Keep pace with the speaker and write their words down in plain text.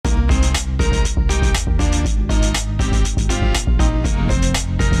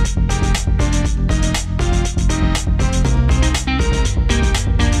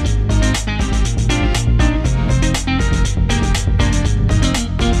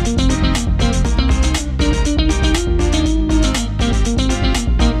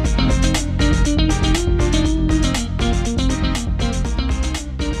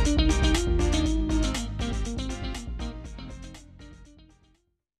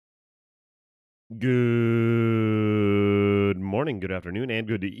Good morning, good afternoon, and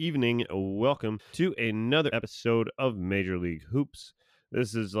good evening. Welcome to another episode of Major League Hoops.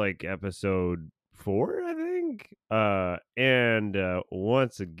 This is like episode 4, I think. And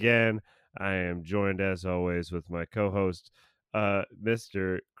once again, I am joined as always with my co-host,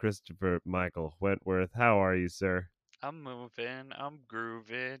 Mr. Christopher Michael Wentworth. How are you, sir? I'm moving, I'm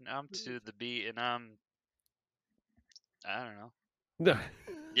grooving, I'm to the beat, and I don't know.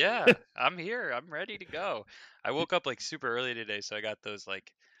 Yeah, I'm here. I'm ready to go. I woke up like super early today, so I got those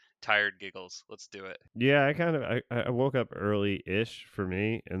like tired giggles. Let's do it. Yeah, I woke up early-ish for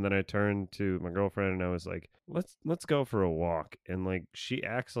me, and then I turned to my girlfriend and I was like, "Let's go for a walk." And like she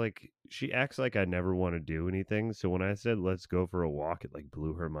acts like I never want to do anything. So when I said let's go for a walk, it like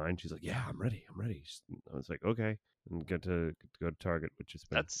blew her mind. She's like, "Yeah, I'm ready. I'm ready." I was like, "Okay." And get to go to Target, which has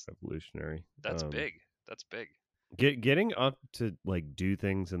been That's revolutionary. that's big. That's big. Getting up to like do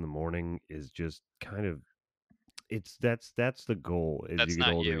things in the morning is just kind of that's the goal as you That's get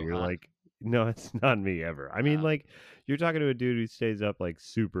not older. you, You're huh? like, no, it's not me ever. I mean, Oh, like, you're talking to a dude who stays up like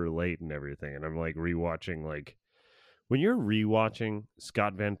super late and everything, and I'm like rewatching like when you're rewatching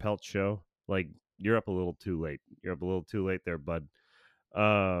Scott Van Pelt's show, like you're up a little too late. You're up a little too late there, bud.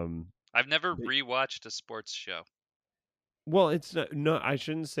 Um, I've never but- rewatched a sports show. well, it's not, no, I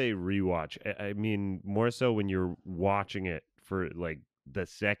shouldn't say rewatch. I mean more so when you're watching it for like the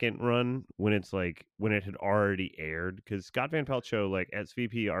second run when it's like when it had already aired because Scott Van Pelt show like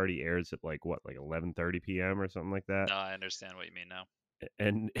SVP already airs at like what like 11:30 p.m. or something like that. No, I understand what you mean now.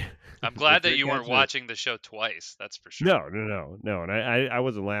 And I'm glad if that you're you weren't catching it, watching the show twice. That's for sure. no, and I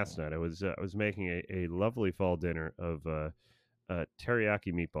wasn't last night. I was making a lovely fall dinner of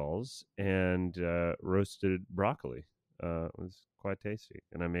teriyaki meatballs and roasted broccoli. It was quite tasty,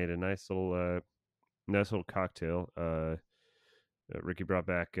 and I made a nice little cocktail. Ricky brought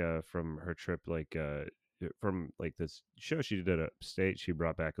back from her trip, like from like this show she did upstate. She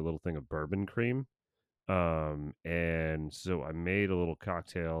brought back a little thing of bourbon cream, and so I made a little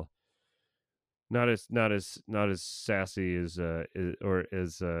cocktail. Not as sassy as or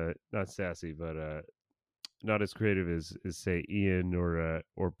as not sassy, but not as creative as say Ian or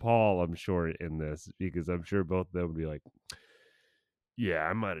Paul. I'm sure in this because I'm sure both of them would be like, yeah,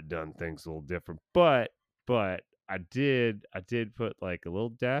 I might have done things a little different, but I did put like a little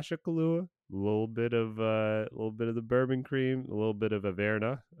dash of Kahlua, a little bit of the bourbon cream, a little bit of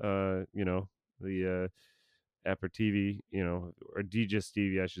Averna, the aperitivi, or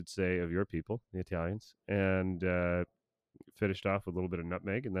digestivi, I should say, of your people, the Italians, and finished off with a little bit of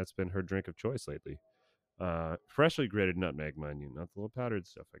nutmeg, and that's been her drink of choice lately. Freshly grated nutmeg, mind you, not the little powdered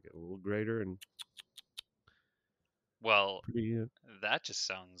stuff. I get a little grater and Well, pretty. that just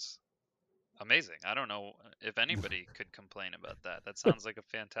sounds amazing. I don't know if anybody could complain about that. That sounds like a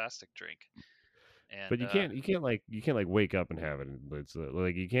fantastic drink. But And you can't like wake up and have it. It's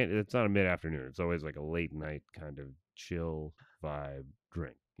like you can't. It's not a mid afternoon. It's always like a late night kind of chill vibe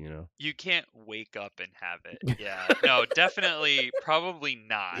drink. You know. you can't wake up and have it. Yeah. No, definitely probably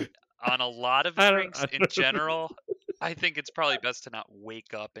not. On a lot of I don't. drinks I in don't general, I think it's probably best to not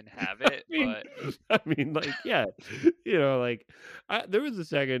wake up and have it, mean, but like, yeah, like, there was a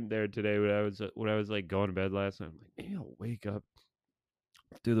second there today when I was like going to bed last night. I'm like, maybe I'll wake up,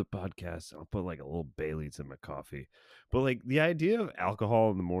 do the podcast. I'll put like a little Bailey's in my coffee, but like the idea of alcohol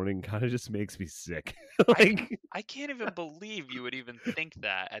in the morning kind of just makes me sick. I Like, I can't even believe you would even think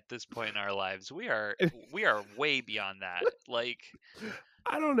that at this point in our lives. We are way beyond that. Like,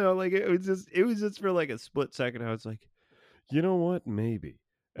 I don't know. Like it was just for like a split second. I was like, you know what? Maybe.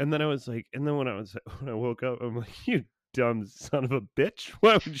 And then I was like, and then when I woke up, I'm like, you dumb son of a bitch.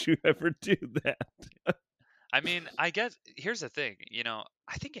 Why would you ever do that? I mean, I guess here's the thing,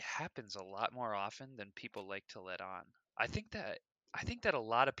 I think it happens a lot more often than people like to let on. I think that I think that a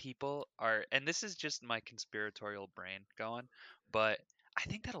lot of people are, and this is just my conspiratorial brain going, but I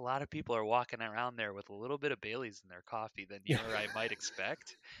think that a lot of people are walking around there with a little bit of Bailey's in their coffee than you or I might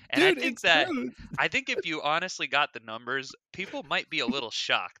expect. And Dude, it's true. I think if you honestly got the numbers, people might be a little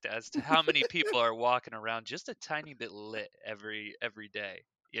shocked as to how many people are walking around just a tiny bit lit every day,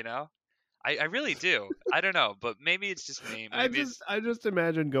 you know? I really do. I don't know, but maybe it's just me. I Maybe it's just I just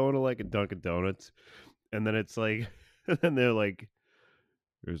imagine going to like a Dunkin' Donuts and then it's like and then they're like,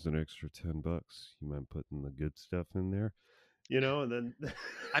 here's an extra $10. You mind putting the good stuff in there? And then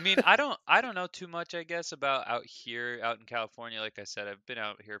I mean, I don't know too much, I guess, about out here out in California. Like I said, I've been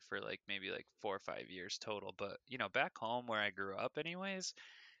out here for like maybe like 4 or 5 years total, but back home where I grew up anyways,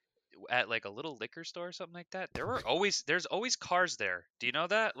 at like a little liquor store or something like that, there's always cars there. Do you know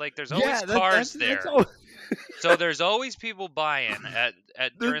that? Like there's always Yeah, that, cars that's there. all. So there's always people buying at the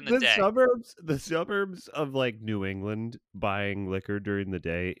during the the day. suburbs the suburbs of like New England buying liquor during the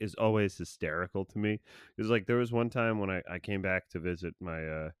day is always hysterical to me. Because like there was one time when I came back to visit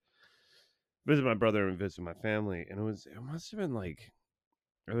my brother and visit my family, and it must have been like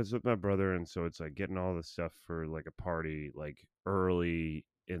I was with my brother, and so it's like getting all the stuff for like a party like early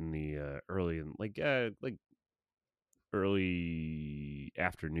in like early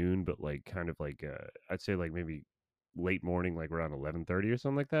afternoon, but like kind of like I'd say like maybe late morning, like around 11:30 or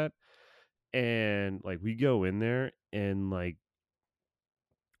something like that. And like we go in there and like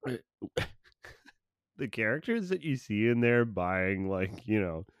the characters that you see in there buying like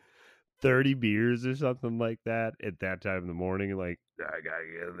 30 beers or something like that at that time in the morning, like I gotta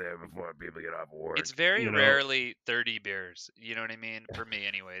get in there before people get off It's work, very rarely 30 beers. You know what I mean? For me,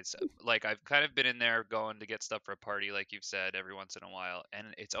 anyways. Like I've kind of been in there going to get stuff for a party, like you've said, every once in a while, and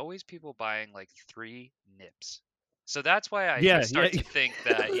it's always people buying like 3 nips. So that's why I Yeah, yeah. start to think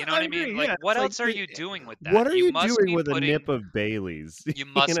that, you know what I I mean? agree. Like, Yeah, what it's like else are you doing with that? what are you doing with a nip of Bailey's? You you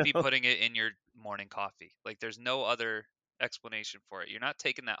must be know putting it in your morning coffee. Like, there's no other explanation for it. You're not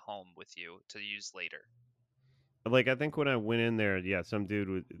taking that home with you to use later. Like I think when I went in there, yeah,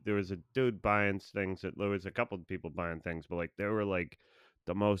 there was a dude buying things. There was a couple of people buying things, but like they were like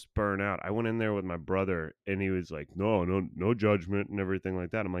the most burnout. I went in there with my brother, and he was like, "No, no, no judgment and everything like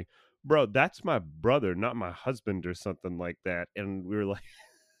that." I'm like, "Bro, that's my brother, not my husband or something like that." And we were like,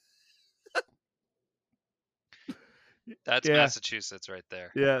 That's "Yeah, Massachusetts right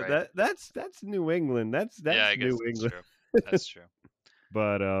there, yeah, right? that's New England. Yeah, That's I New guess that's England." true. That's true.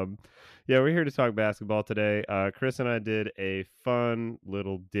 But yeah, we're here to talk basketball today. Chris and I did a fun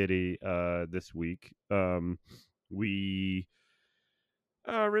little ditty this week. We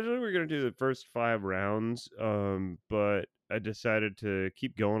originally we were going to do the first 5 rounds, but I decided to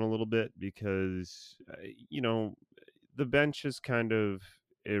keep going a little bit because you know the bench is kind of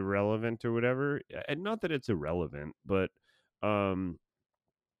irrelevant or whatever, and not that it's irrelevant, but um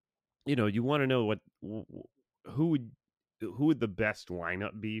you want to know who would who would the best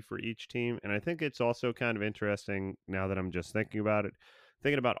lineup be for each team. And I think it's also kind of interesting now that I'm just thinking about it,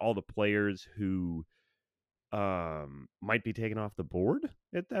 thinking about all the players who might be taken off the board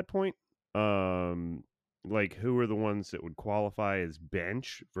at that point. Um like who are the ones that would qualify as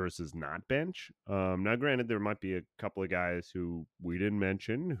bench versus not bench. Now granted there might be a couple of guys who we didn't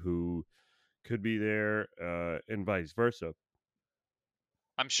mention who could be there, and vice versa.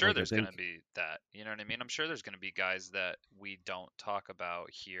 I'm sure Like I there's going to think be that. You know what I mean? I'm sure there's going to be guys that we don't talk about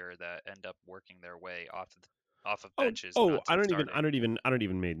here that end up working their way off of Oh, benches and onto the starting. I don't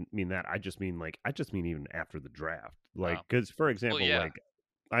even mean that. I just mean even after the draft. Like, Oh, because for well, example, yeah. like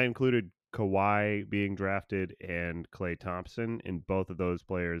I included Kawhi being drafted and Clay Thompson, and both of those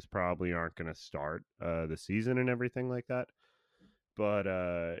players probably aren't going to start the season and everything like that.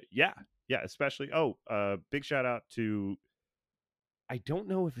 But yeah, yeah, especially. Oh, big shout out to I don't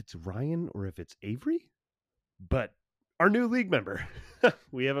know if it's Ryan or if it's Avery, but our new league member.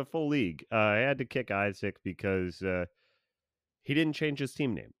 We have a full league. I had to kick Isaac because he didn't change his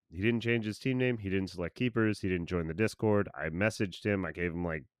team name. He didn't change his team name. He didn't select keepers. He didn't join the Discord. I messaged him. I gave him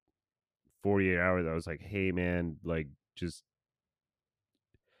like 48 hours. I was like, hey, man, like, just,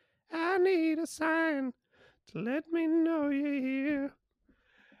 I need a sign to let me know you're here.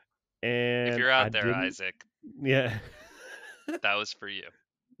 If And you're I out there, didn't, Isaac, yeah. that was for you.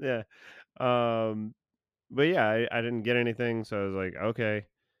 Yeah. Um, but yeah, I didn't get anything. So I was like, okay.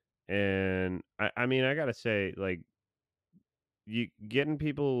 And I mean, I got to say, like, you getting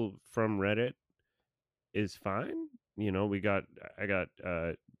people from Reddit is fine. I got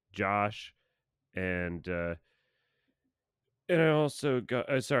Josh and I also got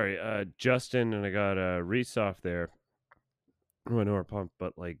Justin, and I got Reese off there who I know are pumped,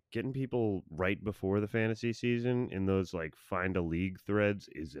 but like getting people right before the fantasy season in those like find a league threads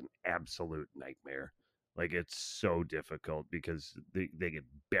is an absolute nightmare. Like it's so difficult because they get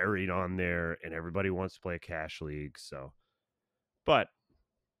buried on there and everybody wants to play a cash league. So, but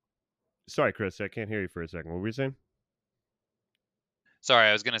sorry, Chris, I can't hear you for a second. What were you saying? Sorry,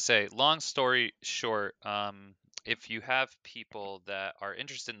 I was gonna say, long story short, if you have people that are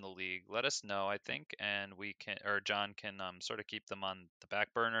interested in the league, let us know, I think, and we can, or John can sort of keep them on the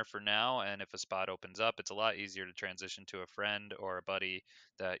back burner for now. And if a spot opens up, it's a lot easier to transition to a friend or a buddy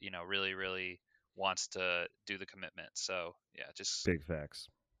that, really, really wants to do the commitment. So yeah, just Big facts.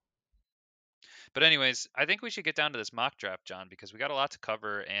 but anyways, I think we should get down to this mock draft, John, because we got a lot to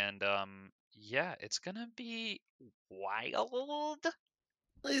cover, and yeah, it's gonna be wild.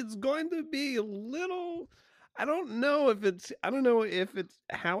 It's going to be a little. I don't know if it's. I don't know if it's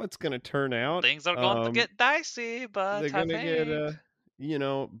how it's going to turn out. Things are going to get dicey, They're but I gonna get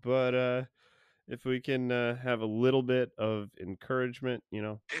think. but if we can have a little bit of encouragement,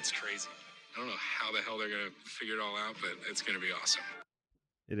 It's crazy. I don't know how the hell they're going to figure it all out, but it's going to be awesome.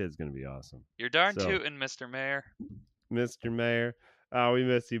 it is going to be awesome. You're darn So, tootin', Mr. Mayor. Mr. Mayor, we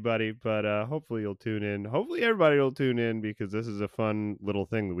miss you, buddy. But hopefully you'll tune in. Hopefully everybody will tune in because this is a fun little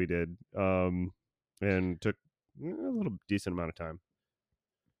thing that we did, and took a little decent amount of time.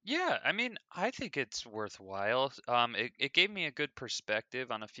 Yeah, I mean, I think it's worthwhile. It gave me a good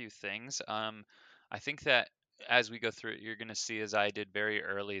perspective on a few things. I think that as we go through it, you're going to see, as I did very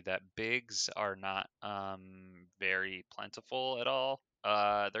early, that bigs are not very plentiful at all.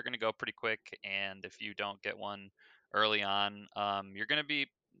 They're going to go pretty quick, and if you don't get one early on, you're going to be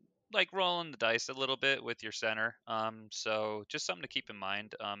like rolling the dice a little bit with your center. So just something to keep in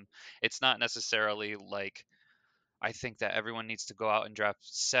mind. It's not necessarily like I think that everyone needs to go out and draft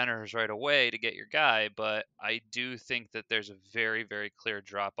centers right away to get your guy, but I do think that there's a very, very clear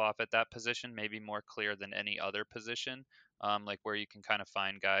drop off at that position, maybe more clear than any other position, like where you can kind of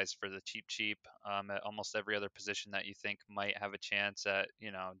find guys for the cheap, at almost every other position that you think might have a chance at,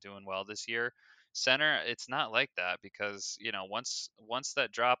 doing well this year. Center, it's not like that because, once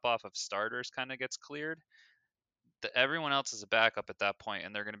that drop off of starters kind of gets cleared, everyone else is a backup at that point,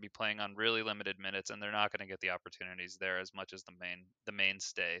 and they're going to be playing on really limited minutes, and they're not going to get the opportunities there as much as the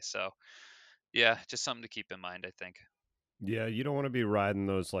mainstay. So yeah, just something to keep in mind, I think. Yeah, you don't want to be riding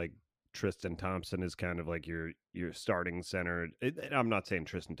those like Tristan Thompson is kind of like your starting center. I'm not saying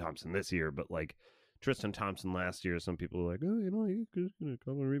Tristan Thompson this year, but like Tristan Thompson last year. Some people are like, oh, he's gonna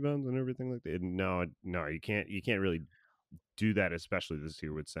couple of rebounds and everything like that. No, no, you can't really do that, especially this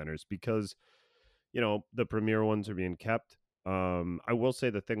year with centers because the premier ones are being kept. I will say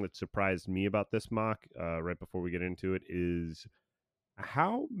the thing that surprised me about this mock, right before we get into it, is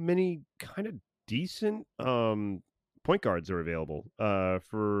how many kind of decent point guards are available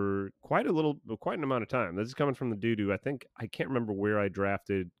for quite an amount of time. This is coming from the dude who I can't remember where I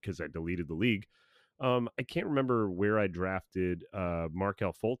drafted because I deleted the league. I can't remember where I drafted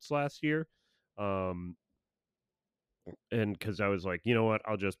Markel Fultz last year. Um, and because I was like, you know what,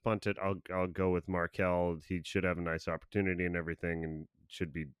 I'll just punt it. I'll go with Markel. He should have a nice opportunity and everything, and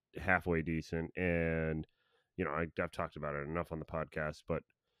should be halfway decent. And I've talked about it enough on the podcast, but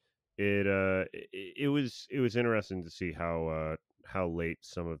it was interesting to see how late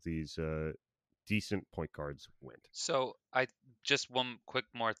some of these decent point guards went. So I just one quick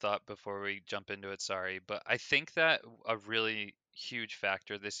more thought before we jump into it. Sorry, but I think that a really huge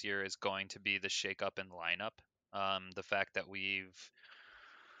factor this year is going to be the shakeup in lineup. The fact that we've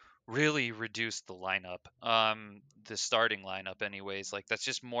really reduced the lineup, the starting lineup, anyways. Like that's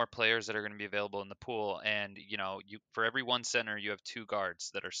just more players that are going to be available in the pool, and you for every one center, you have two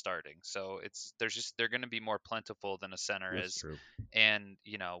guards that are starting. So they're going to be more plentiful than a center That's is, true. and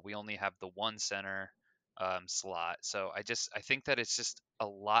we only have the one center slot. So I think that it's just a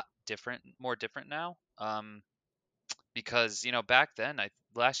lot different, more different now. Because back then, I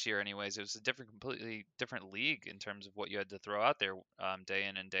last year anyways, it was a completely different league in terms of what you had to throw out there, day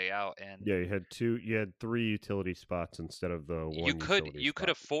in and day out. And Yeah, you had three utility spots instead of the you one could utility you could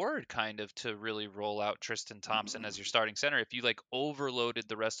spot. afford kind of to really roll out Tristan Thompson as your starting center if you like overloaded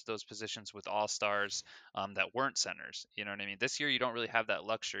the rest of those positions with all stars, that weren't centers. You know what I mean? This year you don't really have that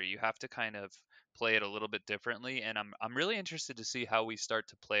luxury. You have to kind of play it a little bit differently, and I'm really interested to see how we start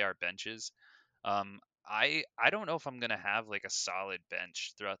to play our benches. Um, I don't know if I'm gonna have like a solid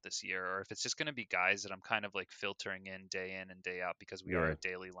bench throughout this year, or if it's just gonna be guys that I'm kind of like filtering in and day out because we are Yeah, a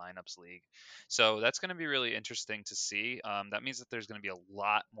daily lineups league. So that's going to be really interesting to see. That means that there's going to be a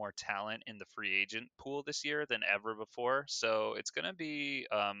lot more talent in the free agent pool this year than ever before. So it's going to be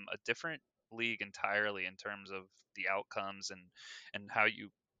a different league entirely in terms of the outcomes and how you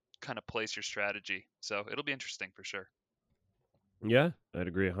kind of place your strategy. So it'll be interesting for sure. yeah, I'd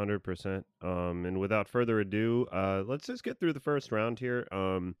agree 100%. And without further ado, let's just get through the first round here.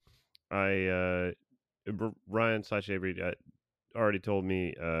 Ryan slash Avery already told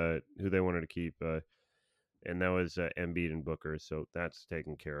me who they wanted to keep, and that was Embiid and Booker, so that's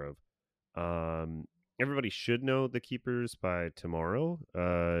taken care of. Um, Everybody should know the keepers by tomorrow,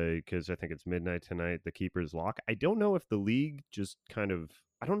 because I think it's midnight tonight. The keepers lock. I don't know if the league just kind of.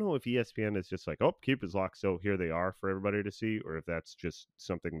 I don't know if ESPN is just like, oh, keepers lock, so here they are for everybody to see, or if that's just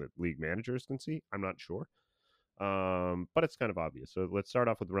something that league managers can see. I'm not sure. But it's kind of obvious. So let's start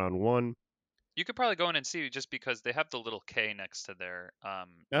off with round one. You could probably go in and see just because they have the little K next to their Oh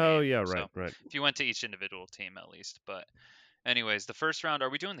name. yeah, right, So right. if you went to each individual team at least, but Anyways, the first round, are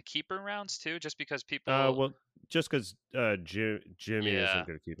we doing the keeper rounds too? Just because people, Well, just because Jimmy yeah. isn't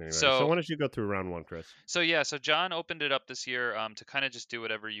going to keep anybody. So So why don't you go through round one, Chris? So John opened it up this year to kind of just do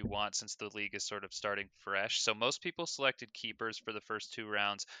whatever you want since the league is sort of starting fresh. So most people selected keepers for the first 2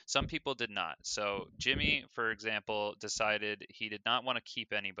 rounds. Some people did not. So Jimmy, for example, decided he did not want to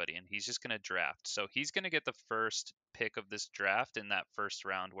keep anybody and he's just going to draft. So he's going to get the first pick of this draft in that first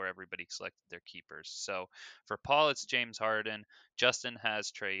round where everybody selected their keepers. So for Paul, it's James Harden. Justin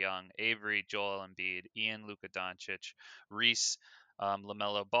has Trey Young, Avery, Joel Embiid, Ian, Luka Doncic, Reese,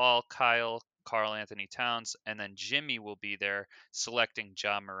 LaMelo Ball, Kyle, Carl Anthony Towns, and then Jimmy will be there selecting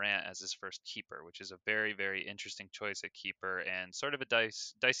Ja Morant as his first keeper, which is a very, very interesting choice at keeper and sort of a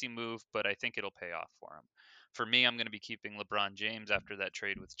dicey move, but I think it'll pay off for him. For me, I'm going to be keeping LeBron James after that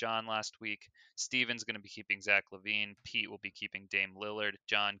trade with John last week. Steven's going to be keeping Zach LaVine. Pete will be keeping Dame Lillard.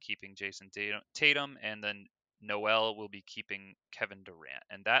 John keeping Jason Tatum. And then Noel will be keeping Kevin Durant.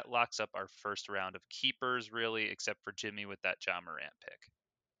 And that locks up our first round of keepers, really, except for Jimmy with that Ja Morant pick.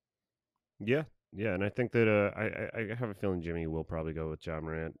 Yeah, yeah, and I think that I have a feeling Jimmy will probably go with John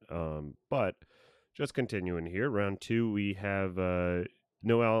Morant. But just continuing here, round two, we have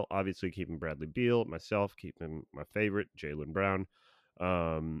Noel obviously keeping Bradley Beal, myself keeping my favorite Jaylen Brown.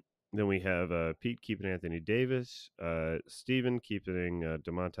 Then we have Pete keeping Anthony Davis, Steven keeping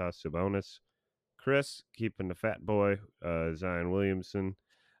Domantas Sabonis, Chris keeping the fat boy Zion Williamson.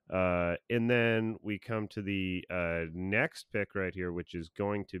 And then we come to the next pick right here, which is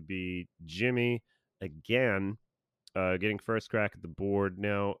going to be Jimmy again, getting first crack at the board.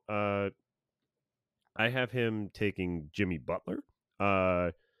 Now, I have him taking Jimmy Butler,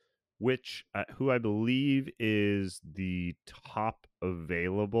 which who I believe is the top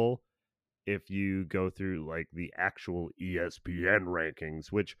available if you go through like the actual ESPN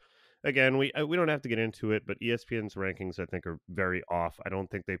rankings, which again we don't have to get into it, but ESPN's rankings I think are very off. I don't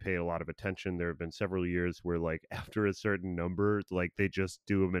think they pay a lot of attention. There have been several years where like after a certain number, like they just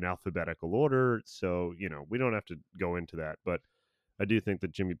do them in alphabetical order. So we don't have to go into that, but I do think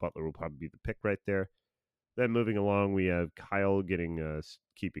that Jimmy Butler will probably be the pick right there. Then moving along, we have Kyle getting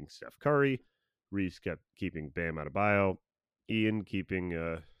keeping Steph Curry, Reese kept keeping Bam Adebayo, Ian keeping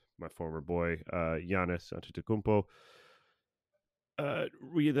my former boy Giannis Antetokounmpo.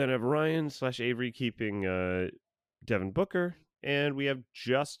 We then have Ryan / Avery keeping Devin Booker, and we have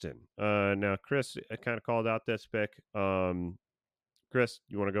Justin. Now, Chris kind of called out this pick. Chris,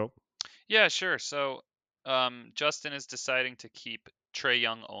 you want to go? Yeah, sure. So Justin is deciding to keep Trey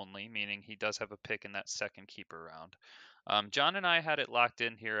Young only, meaning he does have a pick in that second keeper round. John and I had it locked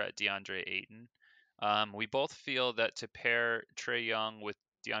in here at DeAndre Ayton. We both feel that to pair Trey Young with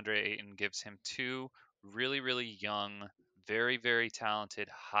DeAndre Ayton gives him two really, really young, very, very talented,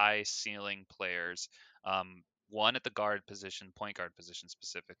 high ceiling players. One at the guard position, point guard position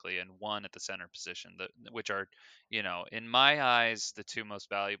specifically, and one at the center position, which are, in my eyes, the two most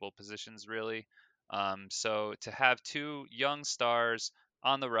valuable positions, really. So to have two young stars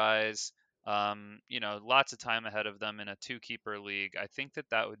on the rise, lots of time ahead of them in a two keeper league, I think that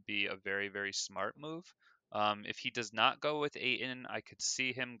that would be a very, very smart move. If he does not go with Aiton, I could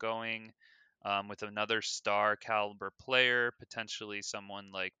see him going with another star caliber player, potentially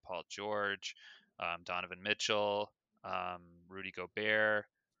someone like Paul George, Donovan Mitchell, Rudy Gobert,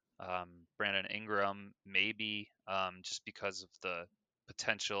 Brandon Ingram, maybe, just because of the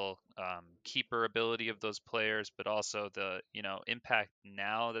potential keeper ability of those players, but also the impact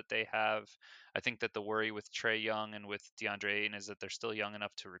now that they have. I think that the worry with Trey Young and with DeAndre Ayton is that they're still young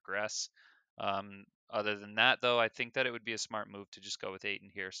enough to regress. Other than that, though, I think that it would be a smart move to just go with Ayton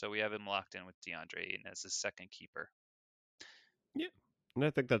here. So we have him locked in with DeAndre Ayton as his second keeper. Yeah. And I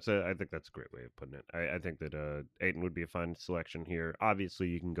think that's a great way of putting it. I think that Aiton would be a fine selection here. Obviously,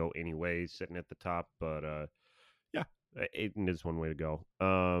 you can go any way sitting at the top, but yeah, Aiton is one way to go.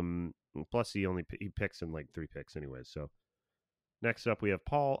 Plus he picks in like 3 picks anyways. So next up we have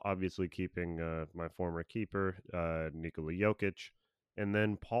Paul, obviously keeping my former keeper Nikola Jokic, and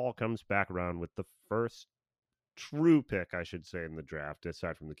then Paul comes back around with the first true pick, I should say, in the draft,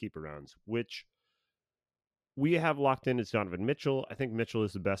 aside from the keeper rounds, which we have locked in as Donovan Mitchell. I think Mitchell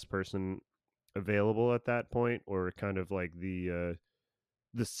is the best person available at that point, or kind of like the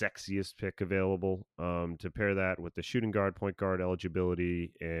sexiest pick available. To pair that with the shooting guard, point guard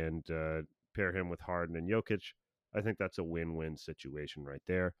eligibility, and pair him with Harden and Jokic, I think that's a win-win situation right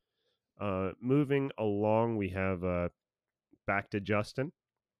there. Moving along, we have back to Justin.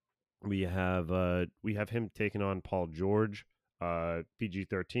 We have him taking on Paul George,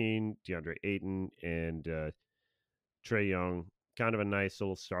 PG-13, DeAndre Ayton, and Trey Young. Kind of a nice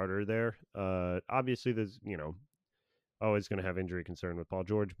little starter there. Obviously, there's always going to have injury concern with Paul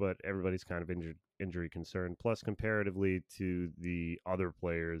George, but everybody's kind of injury concern. Plus, comparatively to the other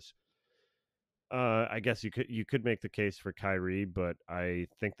players, I guess you could make the case for Kyrie, but I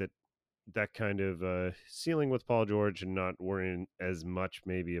think that kind of ceiling with Paul George and not worrying as much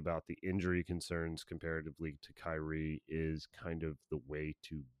maybe about the injury concerns comparatively to Kyrie is kind of the way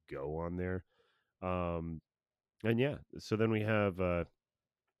to go on there. Um, and yeah, so then we have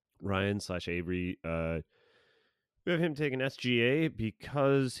Ryan/Avery. We have him taking SGA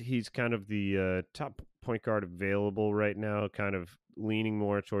because he's kind of the top point guard available right now, kind of leaning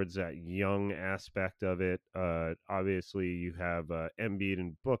more towards that young aspect of it. Obviously, you have Embiid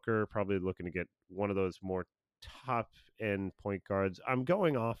and Booker probably looking to get one of those more top end point guards. I'm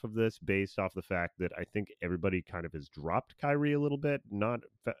going off of this based off the fact that I think everybody kind of has dropped Kyrie a little bit, not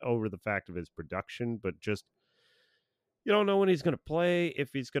over the fact of his production, but just you don't know when he's going to play,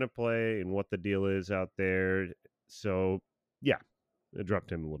 if he's going to play, and what the deal is out there. So, yeah, it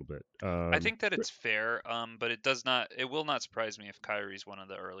dropped him a little bit. I think that it's fair, but it will not surprise me if Kyrie's one of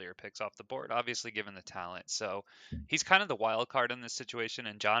the earlier picks off the board, obviously given the talent. So he's kind of the wild card in this situation,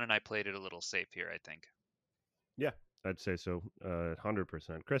 and John and I played it a little safe here, I think. Yeah, I'd say so.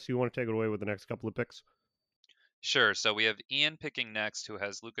 100%. Chris, you want to take it away with the next couple of picks? Sure. So we have Ian picking next, who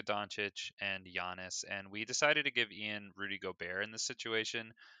has Luka Doncic and Giannis, and we decided to give Ian Rudy Gobert in this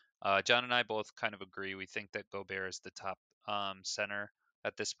situation. John and I both kind of agree. We think that Gobert is the top center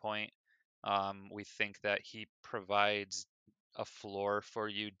at this point. We think that he provides a floor for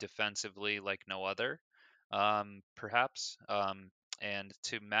you defensively like no other, perhaps. And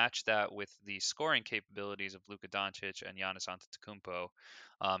to match that with the scoring capabilities of Luka Doncic and Giannis Antetokounmpo,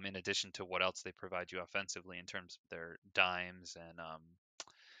 in addition to what else they provide you offensively in terms of their dimes and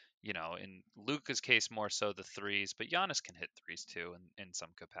in Luka's case more so the threes, but Giannis can hit threes too in some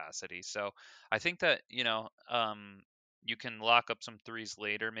capacity. So I think that you can lock up some threes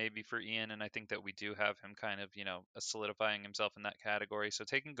later maybe for Ian, and I think that we do have him kind of solidifying himself in that category. So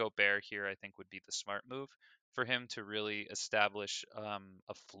taking Gobert here I think would be the smart move for him to really establish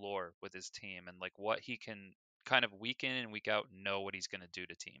a floor with his team and like what he can kind of week in and week out know what he's going to do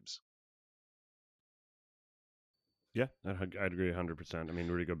to teams. Yeah, I'd agree 100%. I mean,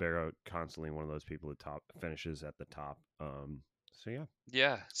 Rudy Gobert constantly one of those people who top finishes at the top. So yeah.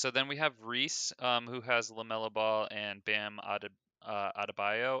 Yeah. So then we have Reese, who has LaMelo Ball and Bam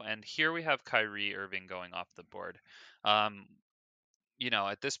Adebayo, and here we have Kyrie Irving going off the board. Um,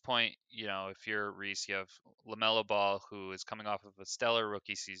 at this point, if you're Reese, you have LaMelo Ball, who is coming off of a stellar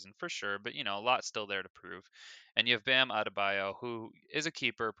rookie season for sure, but a lot still there to prove. And you have Bam Adebayo, who is a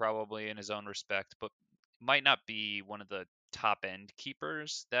keeper probably in his own respect, but might not be one of the top end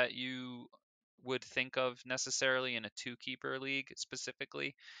keepers that you would think of necessarily in a two keeper league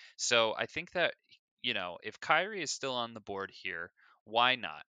specifically. So I think that, if Kyrie is still on the board here, why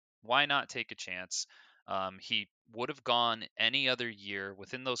not? Why not take a chance? He would have gone any other year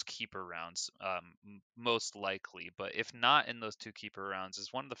within those keeper rounds, most likely. But if not in those two keeper rounds,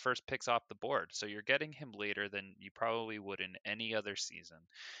 is one of the first picks off the board. So you're getting him later than you probably would in any other season.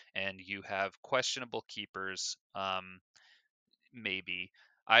 And you have questionable keepers, maybe.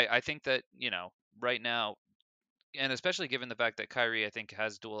 I think that, right now, and especially given the fact that Kyrie, I think,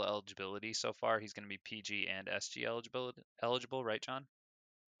 has dual eligibility so far, he's going to be PG and SG eligible, right, John?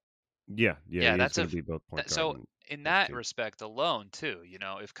 Yeah, Yeah, he's going to be both point guard so and in that SG. respect alone, too,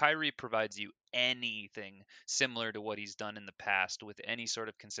 if Kyrie provides you anything similar to what he's done in the past with any sort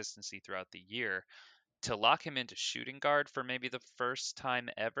of consistency throughout the year, to lock him into shooting guard for maybe the first time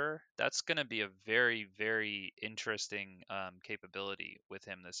ever, that's going to be a very, very interesting capability with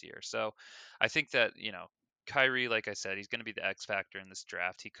him this year. So I think that, Kyrie, like I said, he's going to be the X factor in this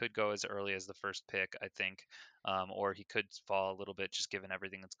draft. He could go as early as the first pick, I think, or he could fall a little bit just given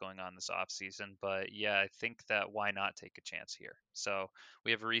everything that's going on this offseason. But yeah, I think that why not take a chance here? So we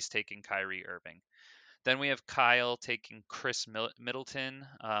have Reese taking Kyrie Irving. Then we have Kyle taking Chris Middleton.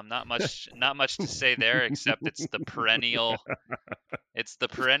 Not much to say there, except it's the perennial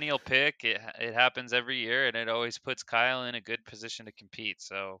pick. It happens every year, and it always puts Kyle in a good position to compete.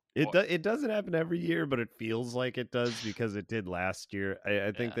 So It doesn't happen every year, but it feels like it does because it did last year.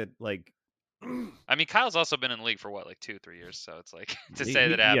 I think yeah. that like I mean, Kyle's also been in the league for what, like 2, 3 years. So it's like to say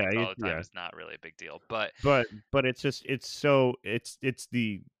that it yeah, happens all the time is not really a big deal. But but it's just it's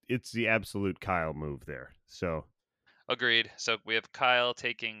the absolute Kyle move there. So agreed. So we have Kyle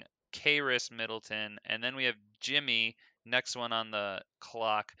taking Karis Middleton, and then we have Jimmy next one on the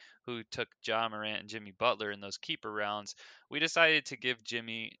clock, who took Ja Morant and Jimmy Butler in those keeper rounds, we decided to give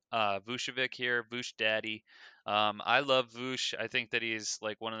Jimmy Vucevic here, Vuce Daddy. I love Vuce. I think that he's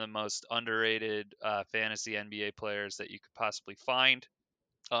like one of the most underrated fantasy NBA players that you could possibly find.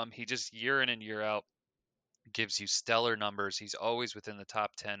 He just year in and year out gives you stellar numbers. He's always within the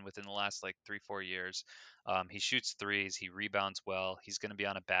top 10 within the last like 3, 4 years. He shoots threes. He rebounds well. He's going to be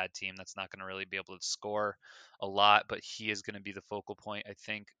on a bad team that's not going to really be able to score a lot, but he is going to be the focal point, I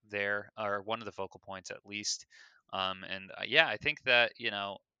think, there, or one of the focal points at least. Yeah, I think that,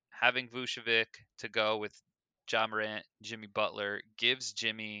 having Vucevic to go with Ja Morant, Jimmy Butler gives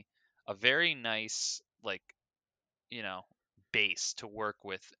Jimmy a very nice, like, you know, base to work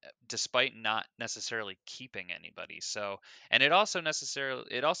with despite not necessarily keeping anybody. So, and it also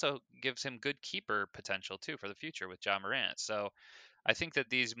gives him good keeper potential too for the future with Ja Morant. So, I think that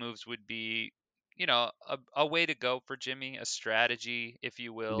these moves would be, a way to go for Jimmy, a strategy, if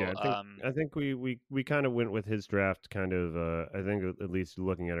you Yeah, will. I think we kind of went with his draft kind of I think at least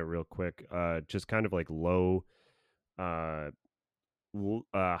looking at it real quick, just kind of like low uh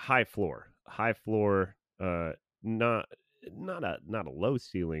high floor, not not a low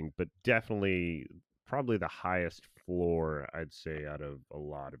ceiling, but definitely probably the highest floor I'd say out of a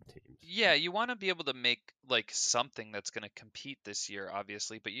lot of teams. Yeah, you want to be able to make like something that's going to compete this year,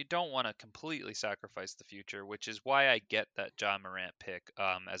 obviously, but you don't want to completely sacrifice the future, which is why I get that John Morant pick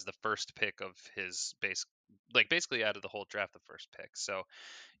as the first pick of his like basically out of the whole draft, the first pick. So,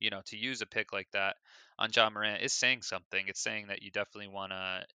 to use a pick like that on John Morant is saying something. It's saying that you definitely want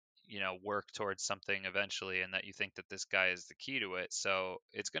to, work towards something eventually and that you think that this guy is the key to it. So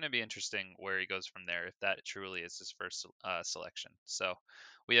it's going to be interesting where he goes from there if that truly is his first selection. So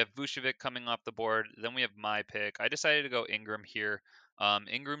we have Vucevic coming off the board. Then we have my pick. I decided to go Ingram here.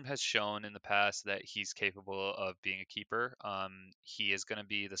 Ingram has shown in the past that he's capable of being a keeper. He is going to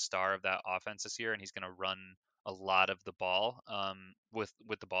be the star of that offense this year, and he's going to run a lot of the ball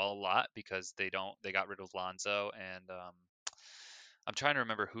with the ball a lot because they got rid of Lonzo and I'm trying to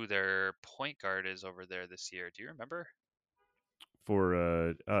remember who their point guard is over there this year. Do you remember?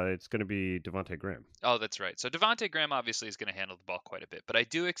 For it's going to be Devonte Graham. Oh, that's right. So Devonte Graham obviously is going to handle the ball quite a bit, but I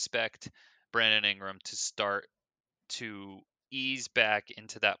do expect Brandon Ingram to start to ease back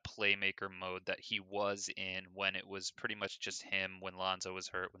into that playmaker mode that he was in when it was pretty much just him when Lonzo was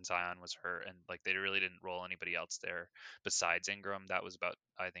hurt, when Zion was hurt, and like they really didn't roll anybody else there besides Ingram. That was about,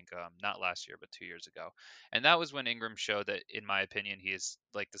 I think, not last year, but 2 years ago. And that was when Ingram showed that, in my opinion, he is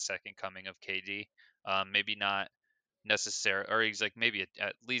like the second coming of KD. Maybe not necessary, or he's like maybe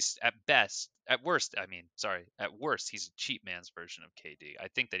at least at best, at worst, I mean, sorry, at worst, he's a cheap man's version of KD. I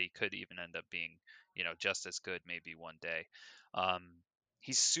think that he could even end up being, just as good maybe one day. Um,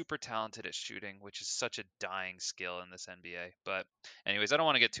 he's super talented at shooting, which is such a dying skill in this NBA. But anyways, I don't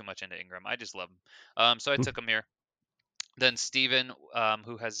want to get too much into Ingram. I just love him. So I took him here. Then Steven,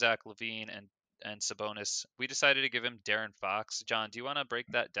 who has Zach Levine and Sabonis, we decided to give him Darren Fox. John, do you want to break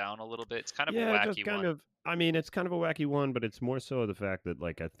that down a little bit? It's kind of a Yeah, just wacky kind one. of. I mean, it's kind of a wacky one, but it's more so the fact that,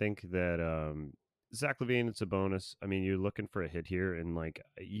 like, I think that Zach Levine, it's a bonus. I mean, you're looking for a hit here, and like,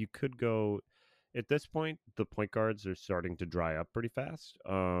 you could go. At this point, the point guards are starting to dry up pretty fast.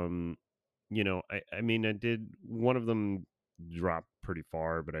 I mean, I did one of them drop pretty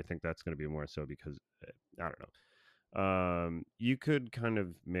far, but I think that's going to be more so because I don't know. You could kind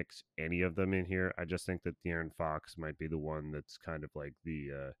of mix any of them in here. I just think that De'Aaron Fox might be the one that's kind of like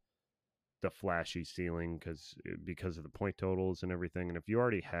the flashy ceiling because of the point totals and everything. And if you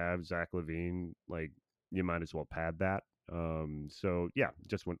already have Zach Levine, like you might as well pad that. So yeah,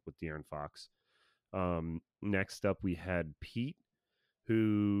 just went with De'Aaron Fox. Next up we had Pete,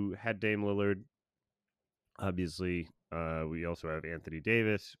 who had Dame Lillard. Obviously, we also have Anthony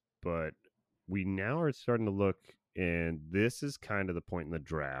Davis, but we now are starting to look, and this is kind of the point in the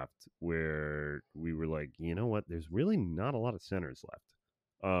draft where we were like, you know what? There's really not a lot of centers left.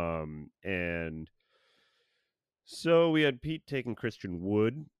 And so we had Pete taking Christian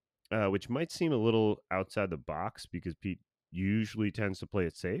Wood, which might seem a little outside the box because Pete usually tends to play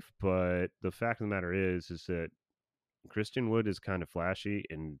it safe. But the fact of the matter is that Christian Wood is kind of flashy,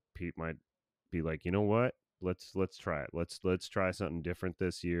 and Pete might be like, you know what? Let's try it. Let's try something different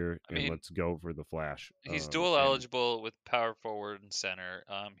this year, I and mean, let's go for the flash. he's dual And eligible with power forward and center.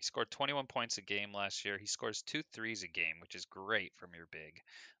 He scored 21 points a game last year. He scores two threes a game, which is great from your big.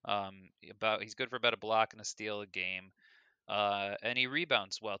 He's good for about a block and a steal a game. And he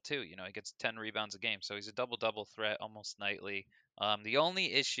rebounds well too. He gets 10 rebounds a game, so he's a double double threat almost nightly. The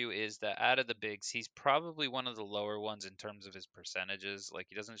only issue is that out of the bigs, he's probably one of the lower ones in terms of his percentages. Like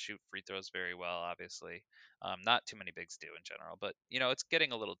he doesn't shoot free throws very well, obviously. Not too many bigs do in general, but it's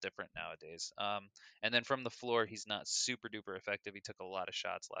getting a little different nowadays. And then from the floor, he's not super duper effective. He took a lot of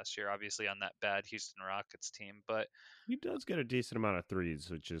shots last year, obviously on that bad Houston Rockets team, but He does get a decent amount of threes,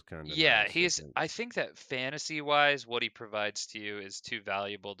 which is kind of yeah, nice, I think. I think that fantasy wise, what he provides to you is too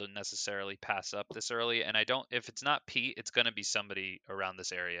valuable to necessarily pass up this early. And I don't, if it's not Pete, it's going to be somebody around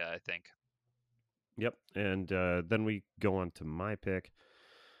this area, I think. Yep. And then we go on to my pick.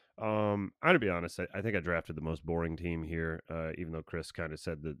 I'm gonna be honest. I think I drafted the most boring team here. Even though Chris kind of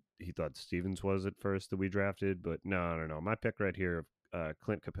said that he thought Stevens was at first that we drafted, but no, no. My pick right here,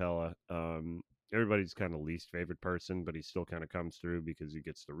 Clint Capella. Everybody's kind of least favorite person, but he still kind of comes through because he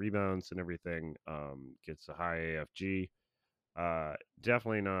gets the rebounds and everything. Gets a high AFG.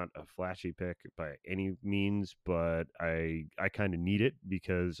 Definitely not a flashy pick by any means, but I kind of need it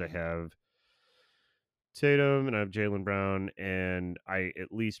because I have Tatum and I have Jalen Brown, and I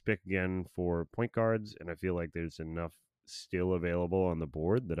at least pick again for point guards, and I feel like there's enough still available on the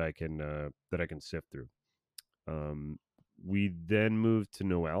board that I can sift through. Um, we then move to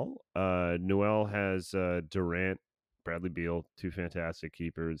Noel. Noel has Durant, Bradley Beal, two fantastic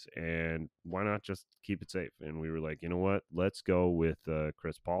keepers, and why not just keep it safe? And we were like, you know what? Let's go with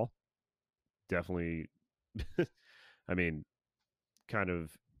Chris Paul. Definitely, I mean, kind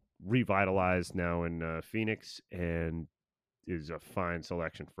of revitalized now in Phoenix, and is a fine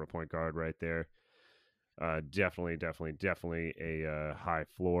selection for a point guard right there. Definitely a high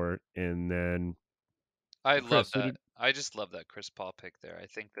floor. And then I love Chris, who that. did I just love that Chris Paul pick there. I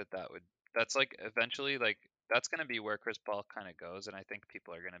think that's like eventually, like, that's going to be where Chris Paul kind of goes. And I think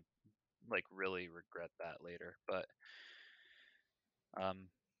people are going to, like, really regret that later. But, um,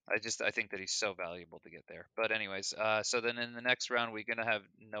 I think that he's so valuable to get there. But anyways, so then in the next round we're gonna have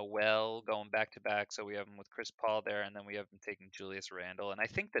Noel going back to back. So we have him with Chris Paul there, and then we have him taking Julius Randle. And I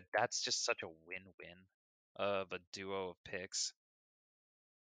think that that's just such a win-win of a duo of picks.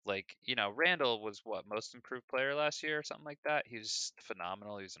 Like, Randall was what, most improved player last year or something like that. He was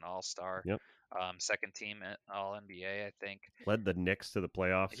phenomenal. He was an all-star, yep second team all NBA, I think. led the Knicks to the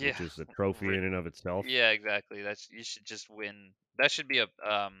playoffs, Yeah, which is a trophy in and of itself? yeah, exactly. You should just win. That should be a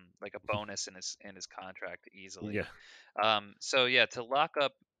like a bonus in his contract easily. Yeah, So yeah, to lock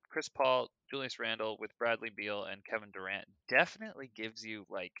up Chris Paul, Julius Randle with Bradley Beal and Kevin Durant definitely gives you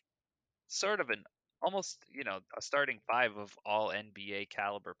like sort of an almost, a starting five of all NBA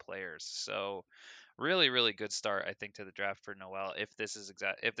caliber players. So really, really good start, I think, to the draft for Noel if this is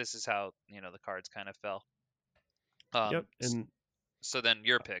how, the cards kind of fell. yep. S- And so then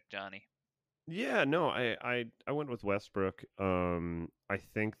your pick, Johnny. yeah, no, I went with Westbrook. I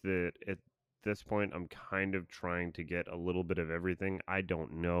think that at this point I'm kind of trying to get a little bit of everything. I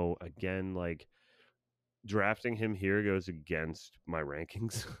don't know. Again, like drafting him here goes against my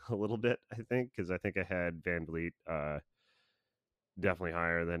rankings a little bit, I think, because I think I had Van Vliet definitely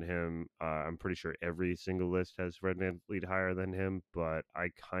higher than him. I'm pretty sure every single list has Fred Van Vliet higher than him, but I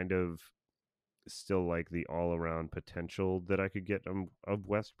kind of still like the all around potential that I could get of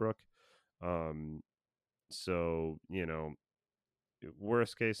Westbrook. Um, so,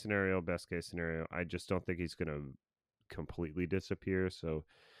 worst case scenario, best case scenario, I just don't think he's going to completely disappear. So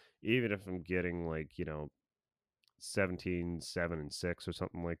even if I'm getting like, 17, 7, and 6 or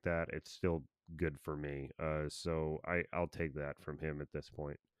something like that, it's still good for me. So I'll take that from him at this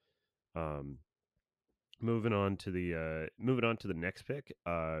point. Um, moving on to the next pick.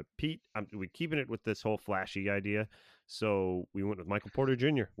 Pete, we keeping it with this whole flashy idea. So we went with Michael Porter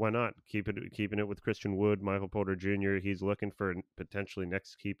Jr. Why not keeping it with Christian Wood, Michael Porter Jr. He's looking for potentially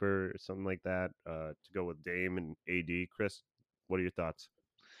next keeper or something like that. To go with Dame and AD. Chris, what are your thoughts?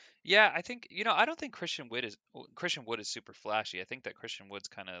 Yeah, I think, I don't think Christian Wood is super flashy. I think that Christian Wood's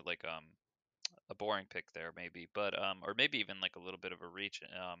kind of like a boring pick there maybe, but or maybe even like a little bit of a reach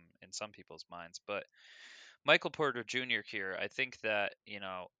in some people's minds. But Michael Porter Jr. here, I think that,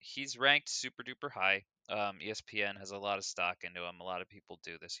 he's ranked super duper high. ESPN has a lot of stock into him. A lot of people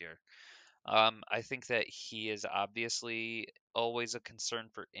do this year. I think that he is obviously always a concern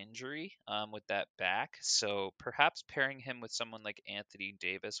for injury with that back. So perhaps pairing him with someone like Anthony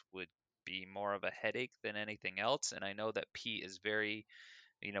Davis would be more of a headache than anything else. And I know that Pete is very,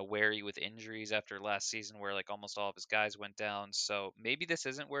 wary with injuries after last season where like almost all of his guys went down. So maybe this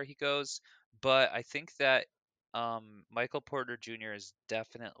isn't where he goes. But I think that Michael Porter Jr. is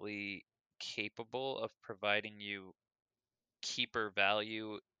definitely capable of providing you keeper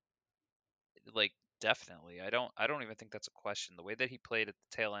value, like, definitely. I don't even think that's a question. The way that he played at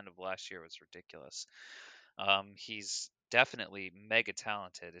the tail end of last year was ridiculous. He's definitely mega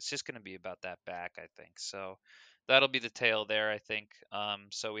talented. It's just going to be about that back, I think. So that'll be the tail there, I think.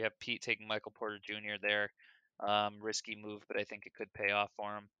 So we have Pete taking Michael Porter Jr. there. Risky move, but I think it could pay off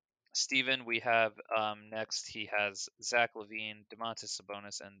for him. Steven, we have next. He has Zach Levine, Domantas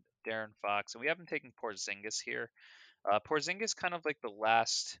Sabonis, and Darren Fox, and we have him taking Porzingis here. Porzingis kind of like the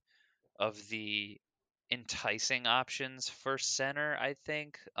last of the enticing options for center, I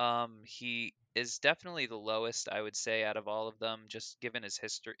think. He is definitely the lowest, I would say, out of all of them, just given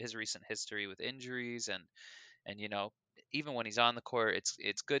his recent history with injuries, and even when he's on the court,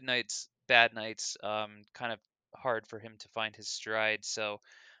 it's good nights, bad nights, kind of hard for him to find his stride. So,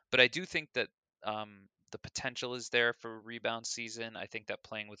 but I do think that the potential is there for rebound season. I think that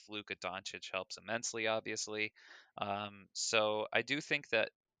playing with Luka Doncic helps immensely, obviously. So I do think that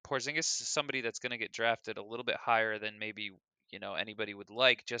Porzingis is somebody that's going to get drafted a little bit higher than maybe anybody would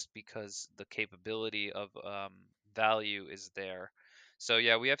like, just because the capability of value is there. So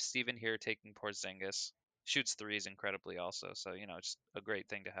yeah, we have Steven here taking Porzingis. Shoots threes incredibly also, so just a great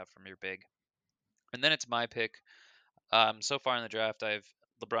thing to have from your big. And then it's my pick. So far in the draft, I have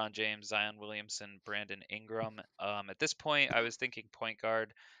LeBron James, Zion Williamson, Brandon Ingram. At this point, I was thinking point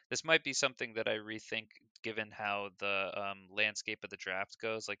guard. This might be something that I rethink given how the landscape of the draft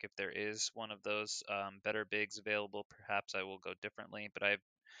goes. Like if there is one of those better bigs available, perhaps I will go differently. But I have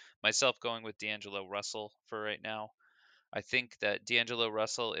myself going with D'Angelo Russell for right now. I think that D'Angelo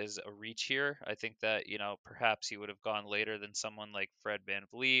Russell is a reach here. I think that, perhaps he would have gone later than someone like Fred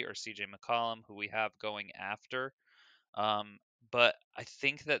VanVleet or CJ McCollum, who we have going after. Um, but I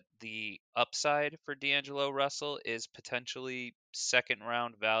think that the upside for D'Angelo Russell is potentially second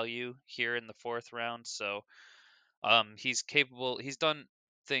round value here in the fourth round. So he's capable, he's done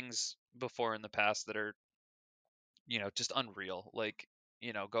things before in the past that are just unreal. Like,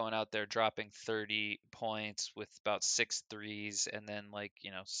 going out there dropping 30 points with about six threes and then like,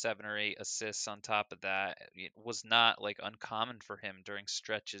 7 or 8 assists on top of that. It was not like uncommon for him during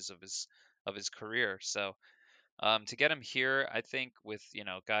stretches of his career. So to get him here, I think with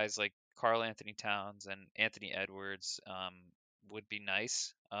guys like Karl Anthony Towns and Anthony Edwards would be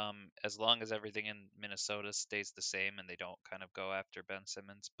nice. As long as everything in Minnesota stays the same and they don't kind of go after Ben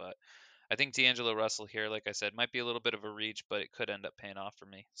Simmons. But I think D'Angelo Russell here, like I said, might be a little bit of a reach, but it could end up paying off for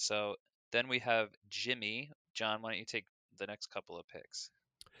me. So then we have Jimmy. John, why don't you take the next couple of picks?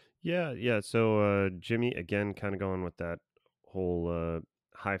 Yeah. So Jimmy again, kind of going with that whole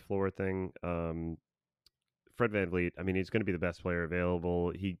high floor thing. Fred VanVleet, I mean, he's going to be the best player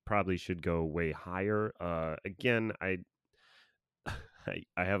available. He probably should go way higher. Again, I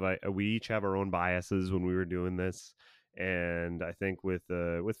have we each have our own biases when we were doing this, and I think with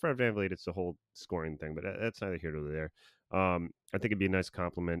Fred VanVleet, it's the whole scoring thing, but that's neither here nor there. I think it'd be a nice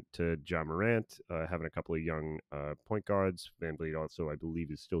compliment to John Morant, having a couple of young point guards. VanVleet also, I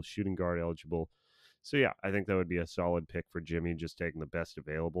believe, is still shooting guard eligible. So yeah, I think that would be a solid pick for Jimmy, just taking the best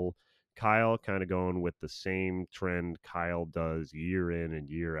available. Kyle kind of going with the same trend Kyle does year in and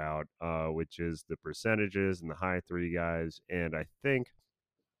year out, which is the percentages and the high three guys. And I think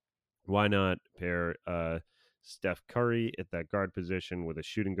why not pair Steph Curry at that guard position with a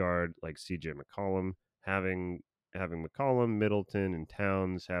shooting guard like CJ McCollum, having McCollum, Middleton, and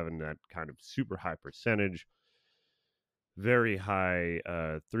Towns having that kind of super high percentage, very high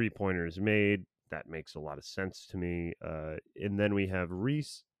 3-pointers made. That makes a lot of sense to me. And then we have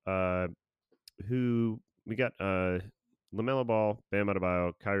Reese, who we got LaMelo Ball, Bam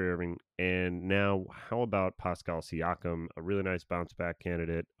Adebayo, Kyrie Irving, and now how about Pascal Siakam, a really nice bounce back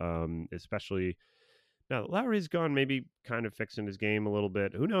candidate, especially now that Lowry's gone, maybe kind of fixing his game a little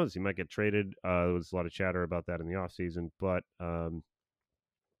bit. Who knows? He might get traded. There was a lot of chatter about that in the offseason, but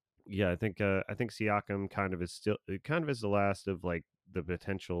yeah, I think Siakam kind of is the last of like the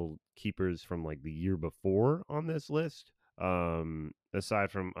potential keepers from like the year before on this list.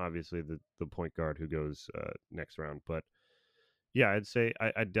 Aside from obviously the point guard who goes next round, but yeah, I'd say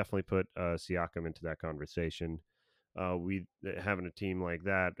I'd definitely put Siakam into that conversation. We having a team like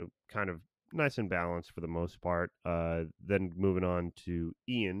that, kind of nice and balanced for the most part. Then moving on to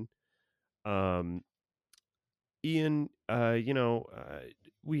Ian. Um, Ian,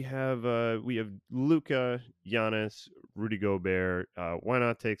 we have Luca, Giannis, Rudy Gobert. Why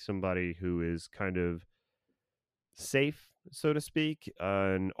not take somebody who is kind of safe, so to speak,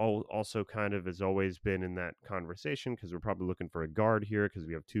 and also kind of has always been in that conversation because we're probably looking for a guard here because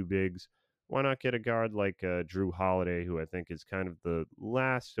we have two bigs. Why not get a guard like Drew Holiday, who I think is kind of the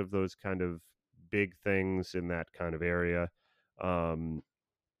last of those kind of big things in that kind of area. Um,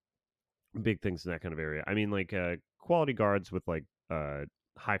 Big things in that kind of area. I mean, like quality guards with like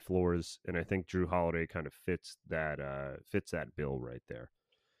high floors, and I think Drew Holiday kind of fits that bill right there.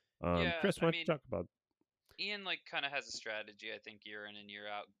 Yeah, Chris, I why don't mean, you talk about? Ian like kind of has a strategy, I think, year in and year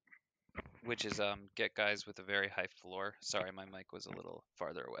out, which is get guys with a very high floor. Sorry, my mic was a little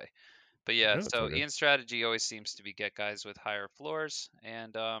farther away. But yeah, No, it's so okay. Ian's strategy always seems to be get guys with higher floors,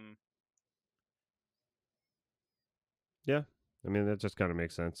 and Yeah, I mean that just kind of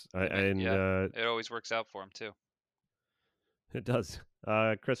makes sense. yeah, it always works out for him too. It does.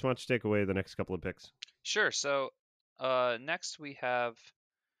 Chris, why don't you take away the next couple of picks? Sure. So next we have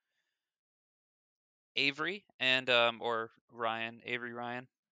Avery and or Ryan, Avery Ryan.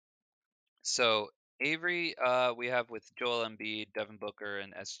 So Avery, we have with Joel Embiid, Devin Booker,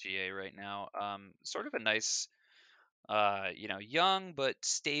 and SGA right now. Sort of a nice, young but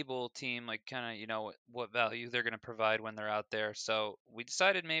stable team. Like kind of, what value they're going to provide when they're out there. So we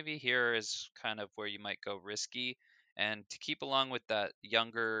decided maybe here is kind of where you might go risky, and to keep along with that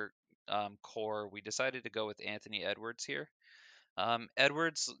younger core, we decided to go with Anthony Edwards here.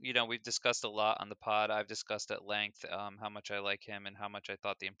 Edwards, we've discussed a lot on the pod. I've discussed at length how much I like him and how much I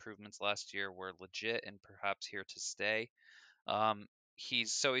thought the improvements last year were legit and perhaps here to stay.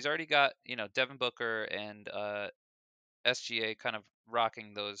 He's already got Devin Booker and SGA kind of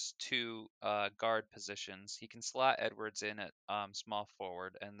rocking those two guard positions. He can slot Edwards in at small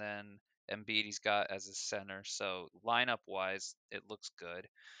forward, and then Embiid he's got as a center. So lineup wise, it looks good.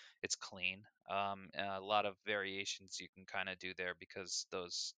 It's clean. And a lot of variations you can kind of do there because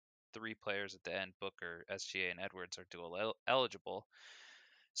those three players at the end, Booker, SGA, and Edwards, are dual eligible.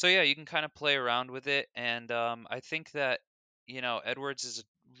 So yeah, you can kind of play around with it, and I think that Edwards is a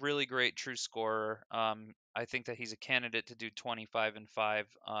really great true scorer. I think that he's a candidate to do 25 and 5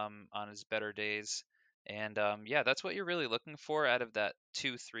 on his better days, and yeah, that's what you're really looking for out of that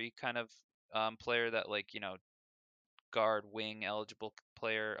 2-3 kind of player that like guard wing eligible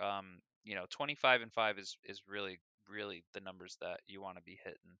player. 25 and 5 is really the numbers that you want to be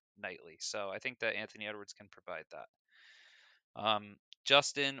hitting nightly. So I think that Anthony Edwards can provide that.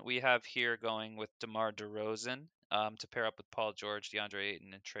 Justin, we have here going with DeMar DeRozan to pair up with Paul George, DeAndre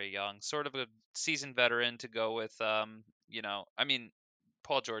Ayton, and Trey Young. Sort of a seasoned veteran to go with. I mean,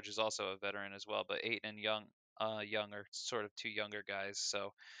 Paul George is also a veteran as well, but Ayton and Young are sort of two younger guys,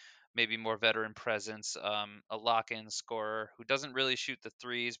 so maybe more veteran presence. A lock-in scorer who doesn't really shoot the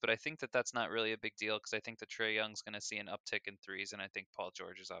threes, but I think that that's not really a big deal because I think that Trey Young's going to see an uptick in threes, and I think Paul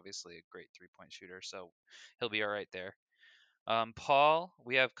George is obviously a great three-point shooter, so he'll be all right there. Paul,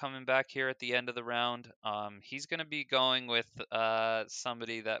 we have coming back here at the end of the round. He's going to be going with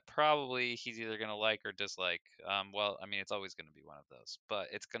somebody that probably he's either going to like or dislike. Well, I mean, it's always going to be one of those, but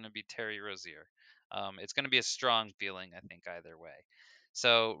it's going to be Terry Rozier. It's going to be a strong feeling, I think, either way.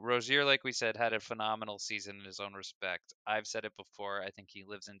 So Rozier, like we said, had a phenomenal season in his own respect. I've said it before. I think he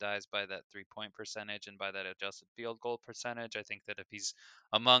lives and dies by that 3-point percentage and by that adjusted field goal percentage. I think that if he's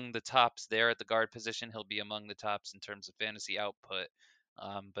among the tops there at the guard position, he'll be among the tops in terms of fantasy output.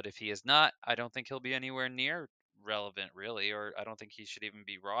 But if he is not, I don't think he'll be anywhere near relevant, really, or I don't think he should even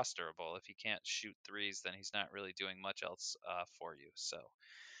be rosterable. If he can't shoot threes, then he's not really doing much else for you. So,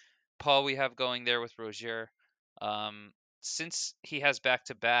 Paul, we have going there with Rozier. Um, since he has back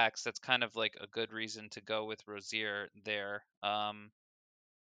to backs, that's kind of like a good reason to go with Rozier there. But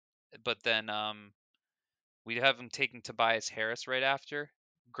then we have him taking Tobias Harris right after.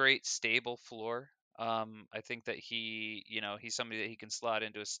 Great stable floor. I think that he's somebody that he can slot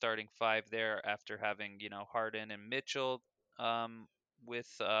into a starting five there after having, Harden and Mitchell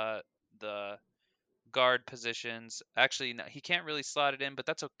with the guard positions. Actually, no, he can't really slot it in, but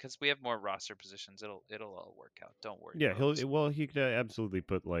that's okay because we have more roster positions. It'll all work out. Don't worry, Yeah, bros. he could absolutely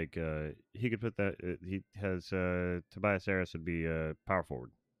put like he could put that he has Tobias Harris would be power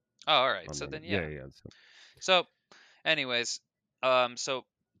forward Oh, all right. on So that. then, Yeah, yeah. yeah. So So anyways, so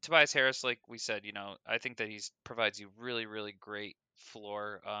Tobias Harris, like we said, I think that he's provides you really, really great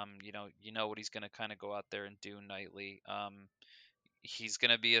floor. You know what he's gonna kind of go out there and do nightly. He's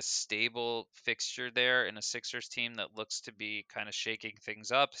gonna be a stable fixture there in a Sixers team that looks to be kind of shaking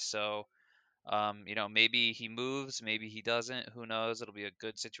things up. So, maybe he moves, maybe he doesn't. Who knows? It'll be a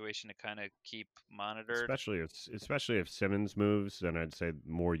good situation to kind of keep monitored. especially if Simmons moves, then I'd say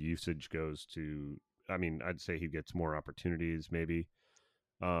more usage goes to. I mean, I'd say he gets more opportunities, maybe.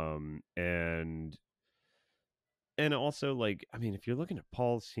 And also like I mean, if you're looking at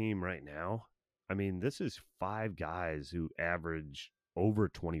Paul's team right now, I mean, this is five guys who average over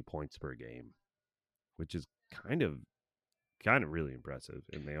 20 points per game, which is kind of really impressive,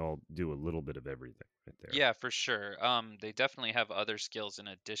 and they all do a little bit of everything right there. Yeah, for sure. They definitely have other skills in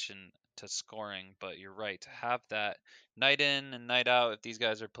addition to scoring. But you're right, to have that night in and night out, if these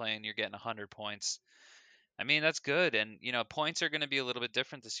guys are playing, you're getting 100 points. I mean, that's good. And, points are going to be a little bit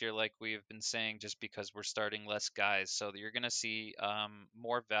different this year, like we've been saying, just because we're starting less guys. So you're going to see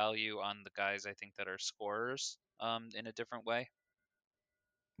more value on the guys, I think, that are scorers in a different way.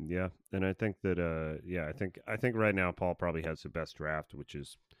 Yeah, and I think that I think right now Paul probably has the best draft, which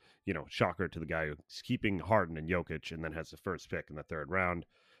is, shocker to the guy who's keeping Harden and Jokic and then has the first pick in the third round.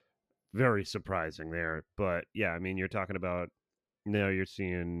 Very surprising there. But yeah, I mean, you're talking about now you're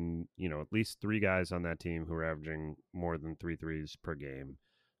seeing, at least three guys on that team who are averaging more than three threes per game.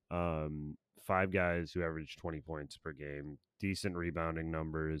 Five guys who average 20 points per game, decent rebounding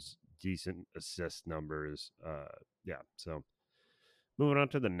numbers, decent assist numbers. Yeah, so moving on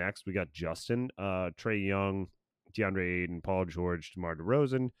to the next, we got Justin, Trae Young, DeAndre Ayton, Paul George, DeMar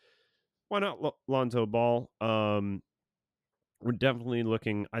DeRozan. Why not Lonzo Ball? We're definitely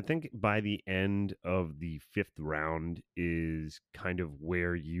looking. I think by the end of the fifth round is kind of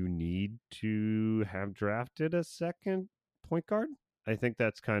where you need to have drafted a second point guard. I think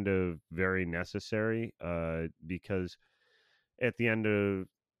that's kind of very necessary because at the end of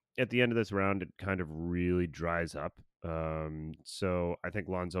this round, it kind of really dries up. So I think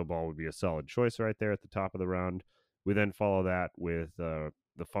Lonzo Ball would be a solid choice right there at the top of the round. We then follow that with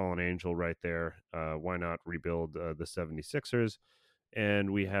the Fallen Angel right there. Why not rebuild the 76ers?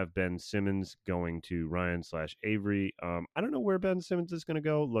 And we have Ben Simmons going to Ryan/Avery. I don't know where Ben Simmons is going to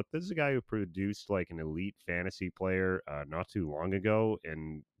go. Look, this is a guy who produced like an elite fantasy player not too long ago,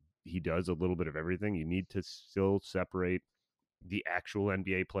 and he does a little bit of everything. You need to still separate the actual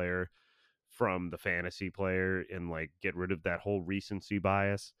NBA player from the fantasy player and like get rid of that whole recency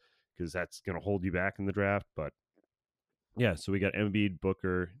bias because that's going to hold you back in the draft. But yeah, so we got Embiid,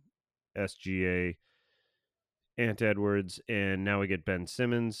 Booker, SGA, Ant Edwards, and now we get Ben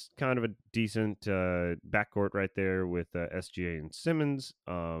Simmons. Kind of a decent backcourt right there with SGA and Simmons.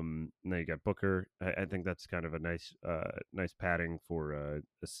 Now you got Booker. I think that's kind of a nice padding for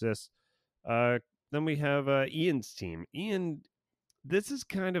assists. Then we have Ian's team. Ian, this is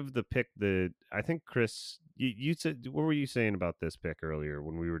kind of the pick that I think Chris, you said. What were you saying about this pick earlier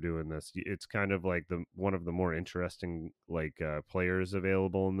when we were doing this? It's kind of like the one of the more interesting players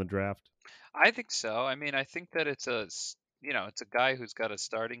available in the draft. I think so. I mean, I think that it's a guy who's got a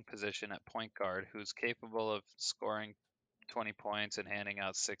starting position at point guard who's capable of scoring 20 points and handing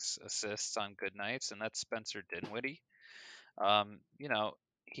out 6 assists on good nights, and that's Spencer Dinwiddie. You know,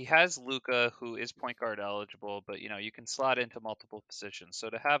 he has Luca, who is point guard eligible, but you can slot into multiple positions. So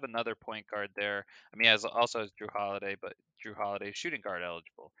to have another point guard there, I mean, as also has Drew Holiday, but Drew Holiday is shooting guard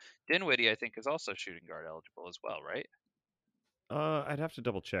eligible. Dinwiddie, I think, is also shooting guard eligible as well, right? I'd have to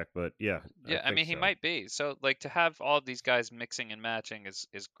double check, but yeah, I Yeah, I think mean, he so. might be. So like to have all of these guys mixing and matching is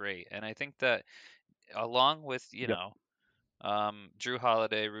great, and I think that along with Yep. Drew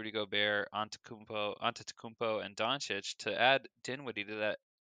Holiday, Rudy Gobert, Antetokounmpo, and Doncic, to add Dinwiddie to that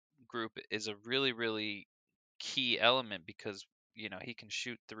group is a really, really key element because he can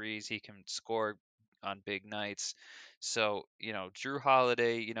shoot threes, he can score on big nights. So Drew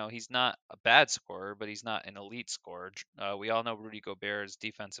Holiday, he's not a bad scorer, but he's not an elite scorer. We all know Rudy Gobert is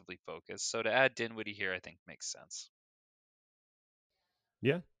defensively focused, so to add Dinwiddie here, I think makes sense.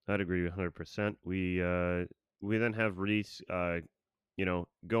 Yeah, I'd agree 100%. We then have Reese,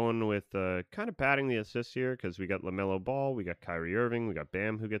 going with kind of padding the assists here because we got LaMelo Ball, we got Kyrie Irving, we got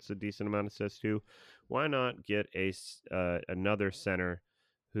Bam who gets a decent amount of assists too. Why not get another center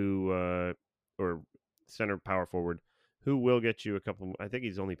who or center power forward who will get you a couple? I think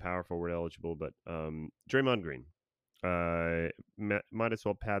he's only power forward eligible, but Draymond Green. Might as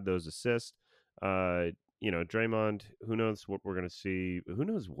well pad those assists. Uh, Draymond, who knows what we're going to see? Who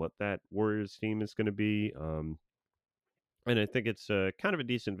knows what that Warriors team is going to be? And I think it's kind of a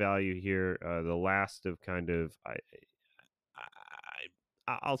decent value here. The last of kind of,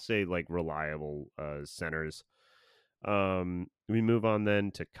 I'll say like reliable centers. We move on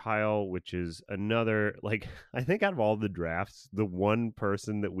then to Kyle, which is another like I think out of all the drafts, the one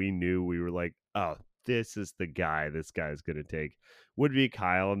person that we knew we were like, oh, this is the guy this guy's gonna take would be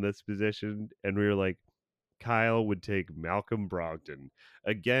Kyle in this position, and we were like, Kyle would take Malcolm Brogdon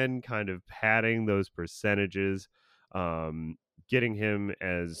again, kind of padding those percentages, getting him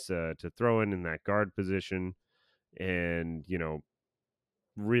as to throw in that guard position, and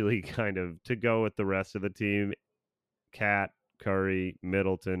really kind of to go with the rest of the team. Cat, Curry,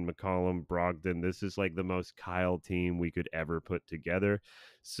 Middleton, McCollum, Brogdon. This is like the most Kyle team we could ever put together.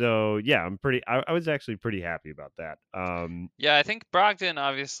 So yeah, I was actually pretty happy about that. Yeah, I think Brogdon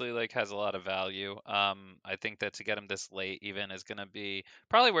obviously like has a lot of value. I think that to get him this late even is gonna be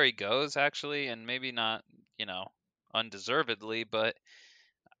probably where he goes actually, and maybe not, undeservedly, but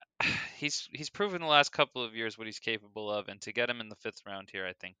he's proven the last couple of years what he's capable of, and to get him in the fifth round here,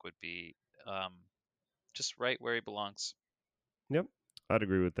 I think would be um, just right where he belongs. Yep, I'd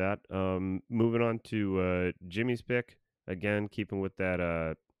agree with that. Moving on to Jimmy's pick again, keeping with that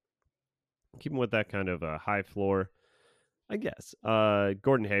kind of high floor, I guess.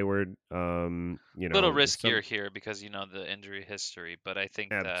 Gordon Hayward. Little Some riskier here because the injury history, but I think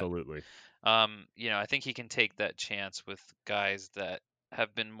that absolutely. I think he can take that chance with guys that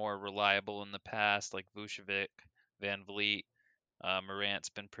have been more reliable in the past, like Vucevic, Van Vliet. Morant's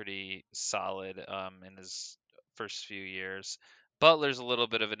been pretty solid in his first few years. Butler's a little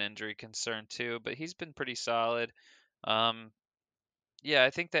bit of an injury concern too, but he's been pretty solid. Um, yeah, I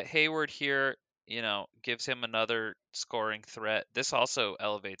think that Hayward here, gives him another scoring threat. This also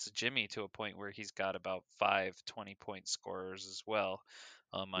elevates Jimmy to a point where he's got about 5 20-point scorers as well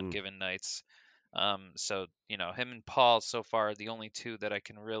on Mm, given nights. So, him and Paul so far are the only two that I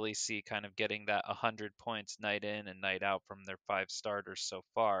can really see kind of getting that 100 points night in and night out from their five starters so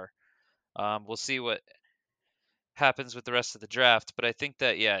far. We'll see what happens with the rest of the draft, but I think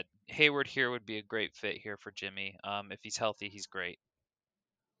that, yeah, Hayward here would be a great fit here for Jimmy. If he's healthy, he's great.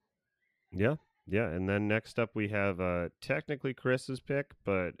 yeah, yeah. And then next up we have technically Chris's pick,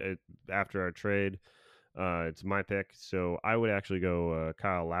 but after our trade, it's my pick. So I would actually go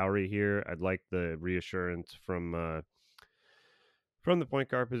Kyle Lowry here. I'd like the reassurance from the point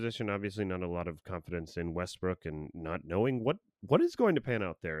guard position. Obviously, not a lot of confidence in Westbrook and not knowing what is going to pan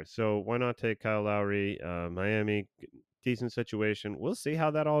out there. So why not take Kyle Lowry? Miami, decent situation. We'll see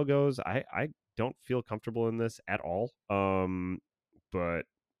how that all goes. I don't feel comfortable in this at all. But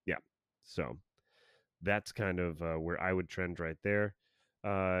yeah, so that's kind of where I would trend right there.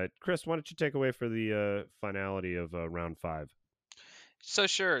 Chris, why don't you take away for the finality of round 5? So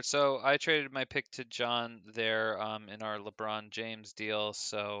sure. So I traded my pick to John there in our LeBron James deal.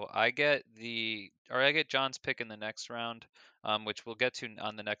 So I get John's pick in the next round, which we'll get to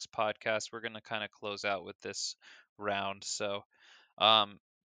on the next podcast. We're gonna kind of close out with this round. Um,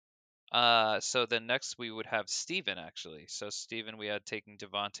 so then next we would have Steven actually. So Steven, we had taking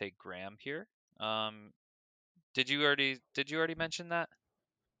Devonte Graham here. Um, did you already mention that?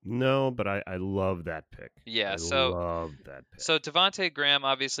 No, but I love that pick. Yeah. I So love that pick. So Devonte Graham,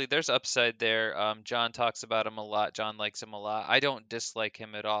 obviously, there's upside there. John talks about him a lot. John likes him a lot. I don't dislike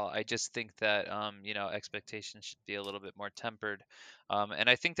him at all. I just think that expectations should be a little bit more tempered. And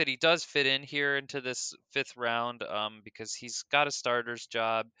I think that he does fit in here into this fifth round because he's got a starter's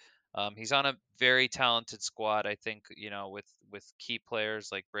job. He's on a very talented squad. I think with key players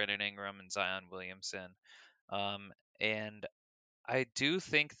like Brandon Ingram and Zion Williamson. And I do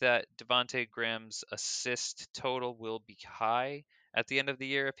think that Devonte Graham's assist total will be high at the end of the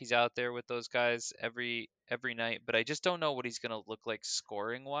year if he's out there with those guys every night, but I just don't know what he's going to look like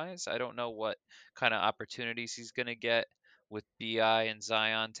scoring wise. I don't know what kind of opportunities he's going to get with BI and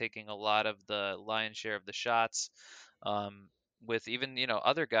Zion taking a lot of the lion's share of the shots. Um, with even,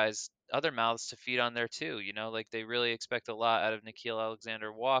 other guys, other mouths to feed on there too, like they really expect a lot out of Nikhil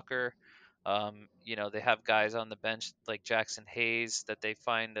Alexander Walker. They have guys on the bench like Jackson Hayes that they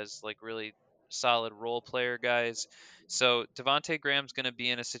find as like really solid role player guys. So Devonte Graham's going to be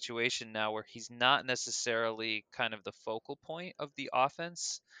in a situation now where he's not necessarily kind of the focal point of the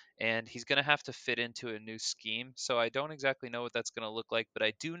offense, and he's going to have to fit into a new scheme. So I don't exactly know what that's going to look like, but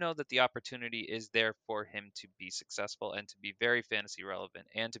I do know that the opportunity is there for him to be successful and to be very fantasy relevant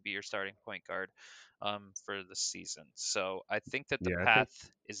and to be your starting point guard for the season. So I think that the Yeah,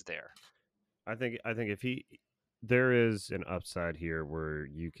 path is there. I think if he there is an upside here where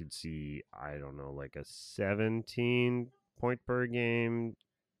you could see, I don't know, like a 17 point per game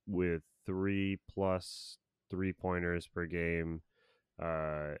with 3 plus 3 pointers per game.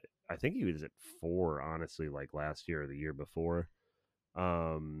 Uh I think he was at 4 honestly, like last year or the year before.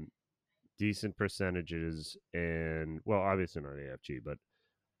 Um Decent percentages, and well, obviously not AFG, but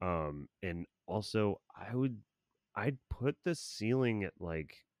and also I'd put the ceiling at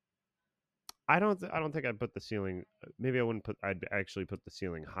like I don't think I'd put the ceiling. Maybe I wouldn't put. I'd actually put the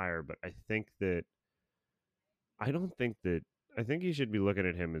ceiling higher, but I think that I don't think that I think you should be looking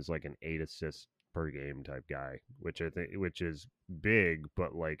at him as like an 8 assists per game type guy, which is big,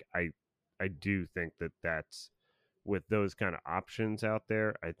 but like I do think that that's with those kind of options out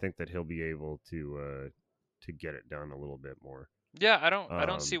there. I think that he'll be able to. to get it done a little bit more. Yeah, I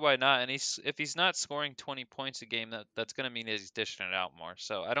don't see Um, why not. And if he's not scoring 20 points a game, that's going to mean that he's dishing it out more.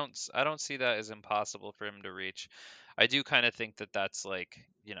 So I don't see that as impossible for him to reach. I do kind of think that that's like,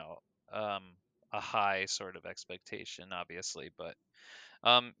 um a high sort of expectation, obviously, but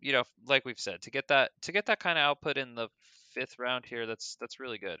like we've said, to get that kind of output in the fifth round here, that's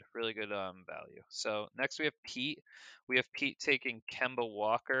really good value. So next we have Pete. We have Pete taking Kemba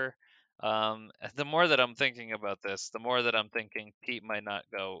Walker. The more that I'm thinking about this, the more that I'm thinking Pete might not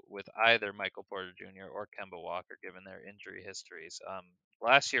go with either Michael Porter Jr. or Kemba Walker, given their injury histories.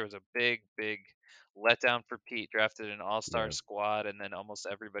 Last year was a big letdown for Pete. Drafted an all-star yeah. squad, and then almost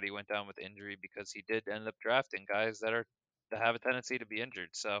everybody went down with injury because he did end up drafting guys that have a tendency to be injured.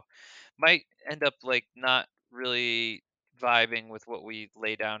 So might end up like not really vibing with what we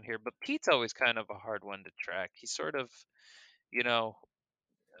lay down here. But Pete's always kind of a hard one to track. He sort of, you know,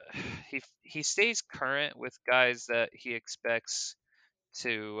 he stays current with guys that he expects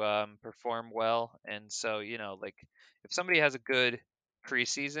to perform well, and so like if somebody has a good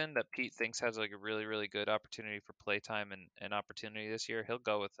preseason that Pete thinks has like a really good opportunity for playtime and opportunity this year, he'll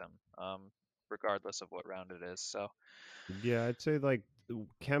go with them, regardless of what round it is. So Yeah, I'd say like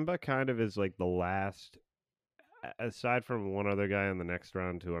Kemba kind of is like the last, aside from one other guy in the next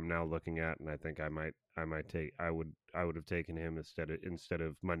round who I'm now looking at, and I think I would have taken him instead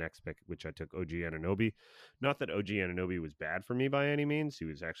of my next pick, which I took OG Anunoby. Not that OG Anunoby was bad for me by any means; he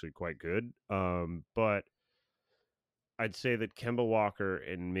was actually quite good. But I'd say that Kemba Walker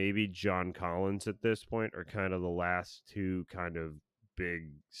and maybe John Collins at this point are kind of the last two kind of big,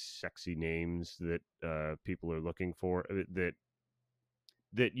 sexy names that people are looking for,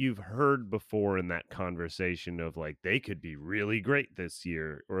 that you've heard before in that conversation of like they could be really great this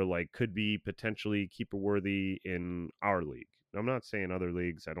year or like could be potentially keeper worthy in our league. I'm not saying other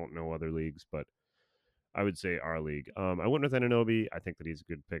leagues. I don't know other leagues, but I would say our league. I went with Anunoby. I think that he's a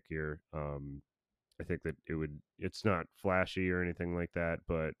good pick here. I think that it's not flashy or anything like that,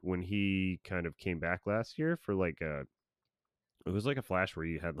 but when he kind of came back last year for it was like a flash where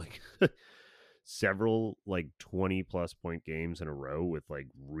you had like several like 20 plus point games in a row with like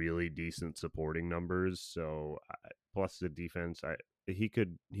really decent supporting numbers. So plus the defense, he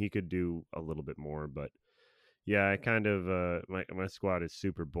could do a little bit more, but yeah, I kind of my squad is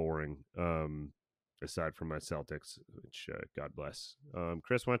super boring. Aside from my Celtics, which God bless.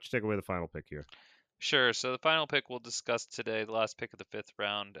 Chris, why don't you take away the final pick here? sure. So the final pick we'll discuss today, the last pick of the fifth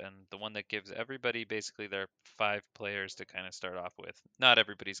round, and the one that gives everybody basically their 5 players to kind of start off with. Not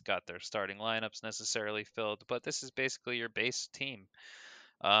everybody's got their starting lineups necessarily filled, but this is basically your base team.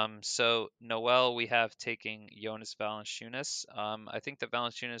 So Noel, we have taking Jonas Valanciunas. I think that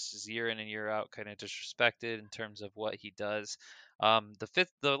Valanciunas is year in and year out kind of disrespected in terms of what he does.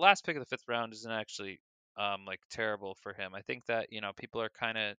 The last pick of the fifth round isn't actually like terrible for him. I think that people are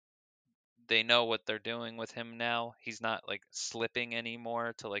kind of, they know what they're doing with him now. He's not like slipping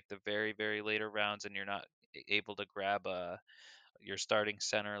anymore to like the very later rounds, and you're not able to grab your starting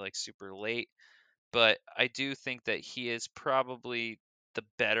center like super late. But I do think that he is probably the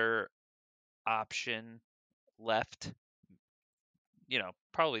better option left,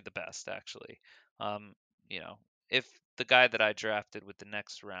 probably the best actually. Um, you know, if the guy that I drafted with the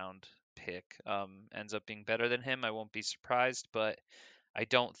next round pick ends up being better than him, I won't be surprised, but I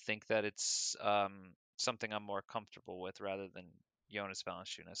don't think that it's something I'm more comfortable with rather than Jonas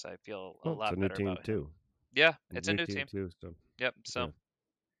Valanciunas. I feel a Well, it's a lot new better team about him. too. Yeah, it's a New new team team. too. So Yep. yeah. So,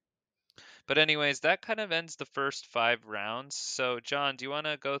 but anyways, that kind of ends the first 5 rounds. So, John, do you want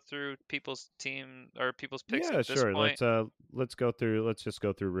to go through people's team or people's picks at Yeah, this sure. point? Let's just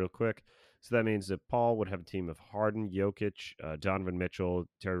go through real quick. So that means that Paul would have a team of Harden, Jokic, Donovan Mitchell,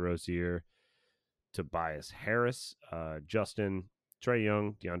 Terry Rozier, Tobias Harris, Justin, Trey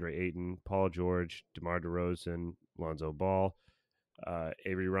Young, DeAndre Ayton, Paul George, DeMar DeRozan, Lonzo Ball,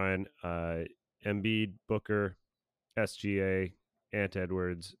 Avery Ryan, Embiid, Booker, SGA, Ant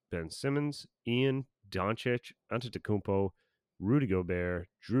Edwards, Ben Simmons, Ian, Doncic, Antetokounmpo, Rudy Gobert,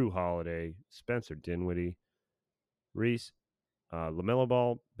 Drew Holiday, Spencer Dinwiddie, Reese, LaMelo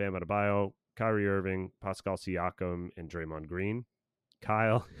Ball, Bam Adebayo, Kyrie Irving, Pascal Siakam, and Draymond Green.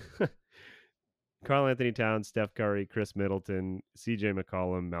 Kyle, Karl Anthony Towns, Steph Curry, Chris Middleton, CJ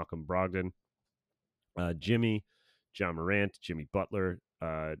McCollum, Malcolm Brogdon, Jimmy, John Morant, Jimmy Butler,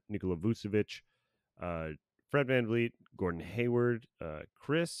 Nikola Vucevic, uh, Fred VanVleet, Gordon Hayward.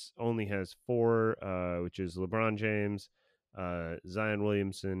 Chris only has 4, which is LeBron James, Zion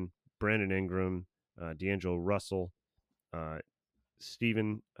Williamson, Brandon Ingram, D'Angelo Russell, uh,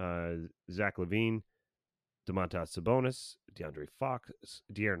 Steven, Zach Levine, Domantas Sabonis,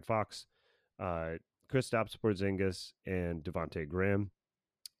 De'Aaron Fox, Kristaps Porzingis and Devontae Graham.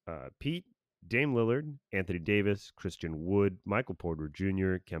 Pete, Dame Lillard, Anthony Davis, Christian Wood, Michael Porter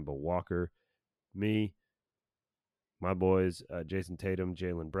Jr., Kemba Walker, me, my boys, Jason Tatum,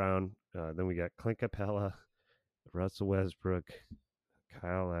 Jaylen Brown. Then we got Clint Capella, Russell Westbrook,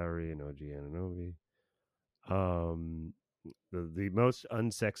 Kyle Lowry, and OG Anunoby. The most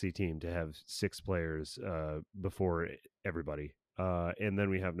unsexy team to have 6 players before everybody. And then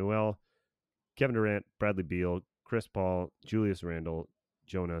we have Noel, Kevin Durant, Bradley Beal, Chris Paul, Julius Randle,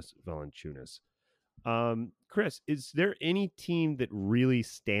 Jonas Valanciunas. Chris, is there any team that really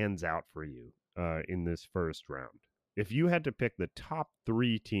stands out for you in this first round? If you had to pick the top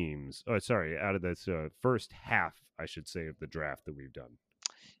 3 teams, out of this first half, I should say, of the draft that we've done.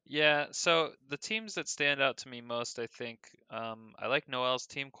 Yeah, so the teams that stand out to me most, I think, I like Noel's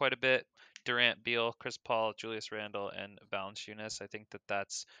team quite a bit. Durant, Beal, Chris Paul, Julius Randle, and Valanciunas. I think that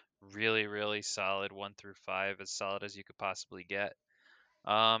that's really, really solid 1 through 5, as solid as you could possibly get.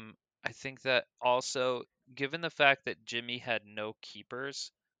 I think that also, given the fact that Jimmy had no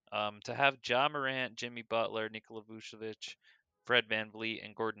keepers, to have Ja Morant, Jimmy Butler, Nikola Vucevic, Fred VanVleet,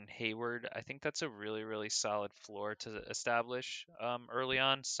 and Gordon Hayward, I think that's a really, really solid floor to establish early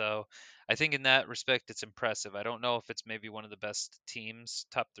on. So I think in that respect, it's impressive. I don't know if it's maybe one of the best teams,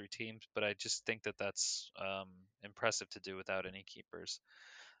 top 3 teams, but I just think that that's impressive to do without any keepers.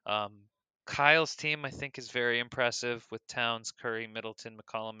 Um, Kyle's team, I think, is very impressive with Towns, Curry, Middleton,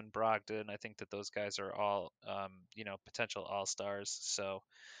 McCollum, and Brogdon. I think that those guys are all, potential all stars. So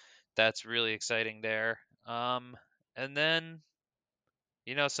that's really exciting there. And then,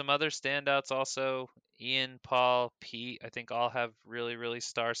 some other standouts also. Ian, Paul, Pete, I think all have really, really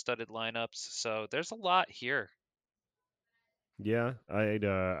star-studded lineups. So there's a lot here. Yeah, I'd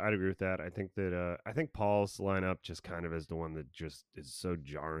agree with that. I think Paul's lineup just kind of is the one that just is so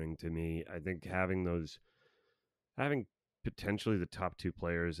jarring to me. I think having potentially the top 2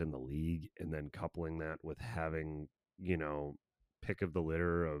 players in the league and then coupling that with having, pick of the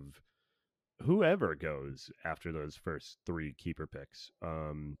litter of whoever goes after those first 3 keeper picks.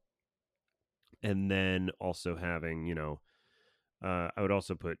 And then also having, I would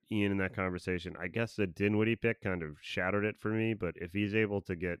also put Ian in that conversation. I guess the Dinwiddie pick kind of shattered it for me, but if he's able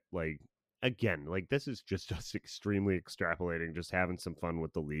to get again, this is just us extremely extrapolating, just having some fun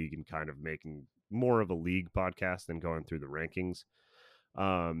with the league and kind of making more of a league podcast than going through the rankings.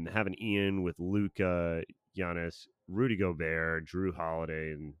 Having Ian with Luka, Giannis, Rudy Gobert, Drew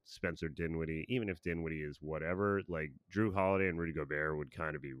Holiday, and Spencer Dinwiddie. Even if Dinwiddie is whatever, Drew Holiday and Rudy Gobert would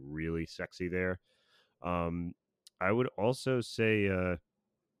kind of be really sexy there. I would also say I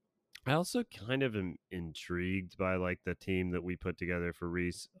also kind of am intrigued by the team that we put together for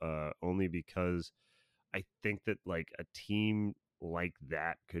Reese, only because I think that a team like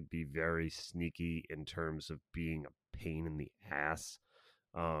that could be very sneaky in terms of being a pain in the ass,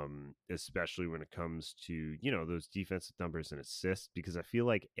 especially when it comes to those defensive numbers and assists. Because I feel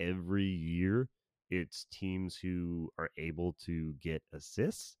like every year it's teams who are able to get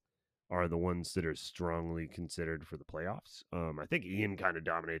assists are the ones that are strongly considered for the playoffs. I think Ian kind of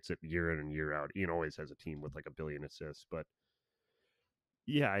dominates it year in and year out. Ian always has a team with a billion assists, but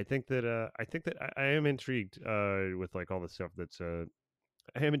yeah, I am intrigued with all the stuff that's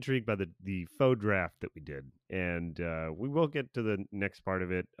I am intrigued by the faux draft that we did, and we will get to the next part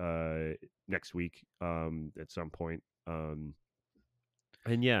of it next week at some point.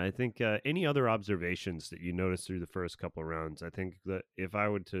 And yeah, I think any other observations that you noticed through the first couple of rounds, I think that if I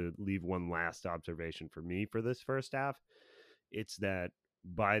were to leave one last observation for me for this first half, it's that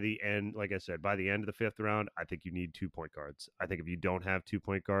by the end, like I said, by the end of the 5th round, I think you need 2-point guards. I think if you don't have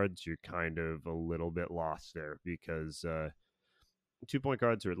 2-point guards, you're kind of a little bit lost there because 2-point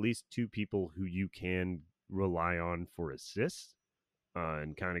guards are at least 2 people who you can rely on for assists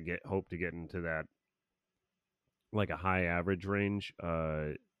and kind of hope to get into that a high average range.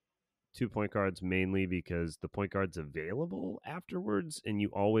 2-point guards mainly because the point guard's available afterwards, and you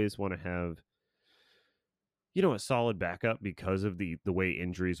always want to have a solid backup because of the way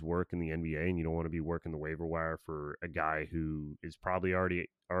injuries work in the NBA, and you don't want to be working the waiver wire for a guy who is probably already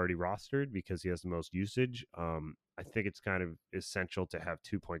rostered because he has the most usage. I think it's kind of essential to have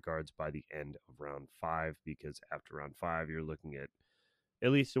 2-point guards by the end of round 5, because after round 5 you're looking at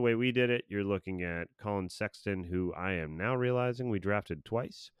least the way we did it, you're looking at Colin Sexton, who I am now realizing we drafted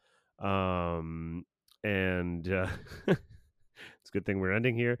twice. And it's a good thing we're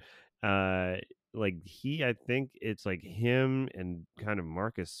ending here. I think it's him and kind of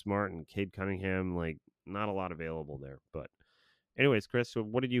Marcus Smart and Cade Cunningham, not a lot available there. But anyways, Chris, so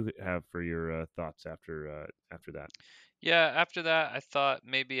what did you have for your thoughts after that? Yeah, after that, I thought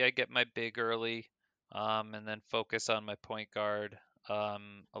maybe I get my big early. and then focus on my point guard a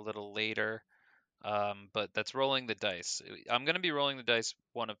little later. But that's rolling the dice. I'm going to be rolling the dice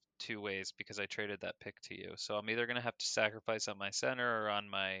one of two ways because I traded that pick to you. So I'm either going to have to sacrifice on my center or on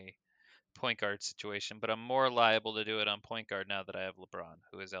my point guard situation, but I'm more liable to do it on point guard now that I have LeBron,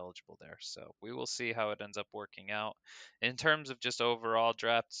 who is eligible there. So we will see how it ends up working out. In terms of just overall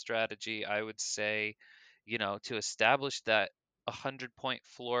draft strategy, I would say, to establish that 100-point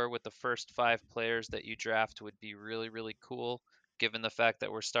floor with the first 5 players that you draft would be really, really cool, given the fact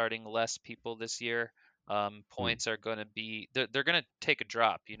that we're starting less people this year. Points are going to be they're going to take a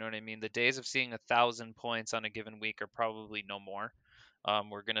drop. You know what I mean? The days of seeing 1,000 points on a given week are probably no more.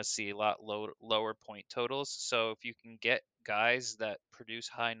 We're going to see a lot lower point totals. So if you can get guys that produce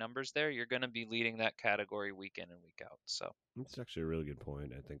high numbers there, you're going to be leading that category week in and week out. So That's actually a really good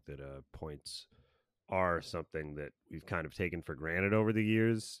point. I think that points are something that we've kind of taken for granted over the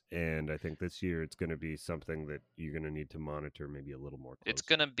years, and I think this year it's going to be something that you're going to need to monitor maybe a little more it's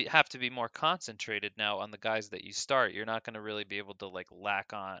closely. going to have to be more concentrated now on the guys that you start. You're not going to really be able to like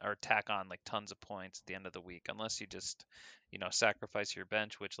lack on or tack on like tons of points at the end of the week unless you just sacrifice your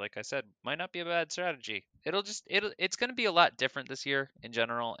bench, which like I said might not be a bad strategy. It's going to be a lot different this year in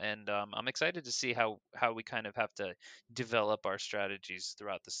general, and I'm excited to see how we kind of have to develop our strategies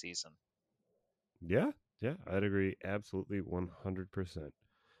throughout the season. Yeah, I'd agree absolutely 100%.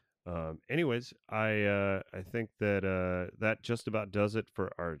 Anyways, I think that that just about does it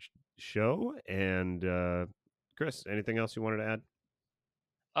for our show. And Chris, anything else you wanted to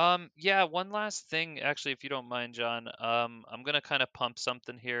add? Yeah, one last thing, actually, if you don't mind, John. I'm gonna kind of pump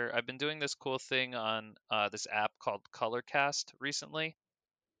something here. I've been doing this cool thing on this app called Colorcast recently.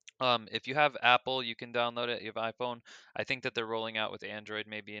 If you have Apple, you can download it. If you have iPhone, I think that they're rolling out with Android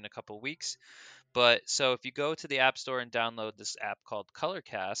maybe in a couple weeks. But so if you go to the App Store and download this app called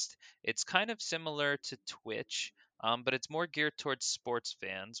Colorcast, it's kind of similar to Twitch, but it's more geared towards sports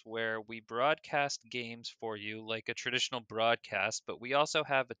fans, where we broadcast games for you like a traditional broadcast, but we also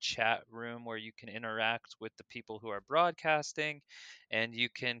have a chat room where you can interact with the people who are broadcasting, and you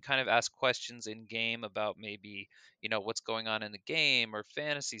can kind of ask questions in game about maybe what's going on in the game or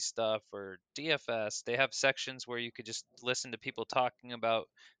fantasy stuff or DFS. They have sections where you could just listen to people talking about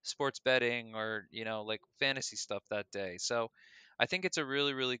sports betting or like fantasy stuff that day. So I think it's a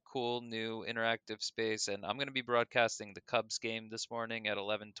really, really cool new interactive space, and I'm going to be broadcasting the Cubs game this morning at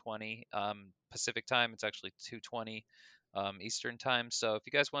 11:20 Pacific time. It's actually 2:20 Eastern time. So if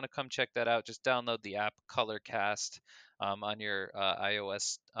you guys want to come check that out, just download the app Colorcast on your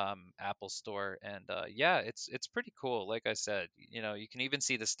iOS Apple Store, and yeah, it's pretty cool. Like I said, you can even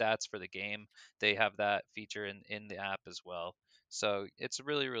see the stats for the game. They have that feature in the app as well. So it's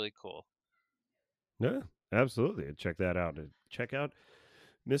really, really cool. Yeah, absolutely. Check that out. Check out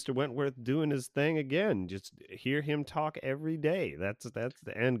Mr. Wentworth doing his thing again. Just hear him talk every day. That's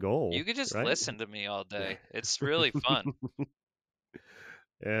the end goal, You could just right? listen to me all day. It's really fun.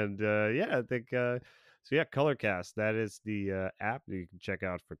 And yeah, I think so. Yeah, Colorcast. That is the app that you can check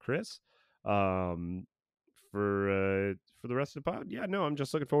out for Chris. For the rest of the pod, yeah, no, I'm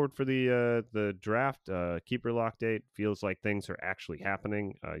just looking forward for the draft. Keeper lock date feels like things are actually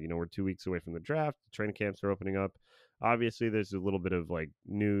happening. We're 2 weeks away from the draft. The training camps are opening up. Obviously, there's a little bit of like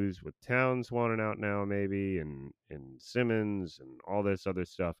news with Towns wanting out now, maybe, and Simmons and all this other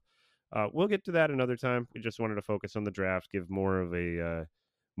stuff. We'll get to that another time. We just wanted to focus on the draft, give more of a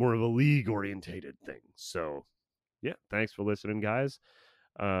league orientated thing. So, yeah, thanks for listening, guys.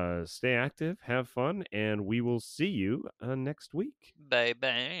 Stay active, have fun, and we will see you next week. Bye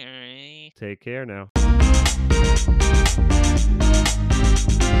bye. Take care now.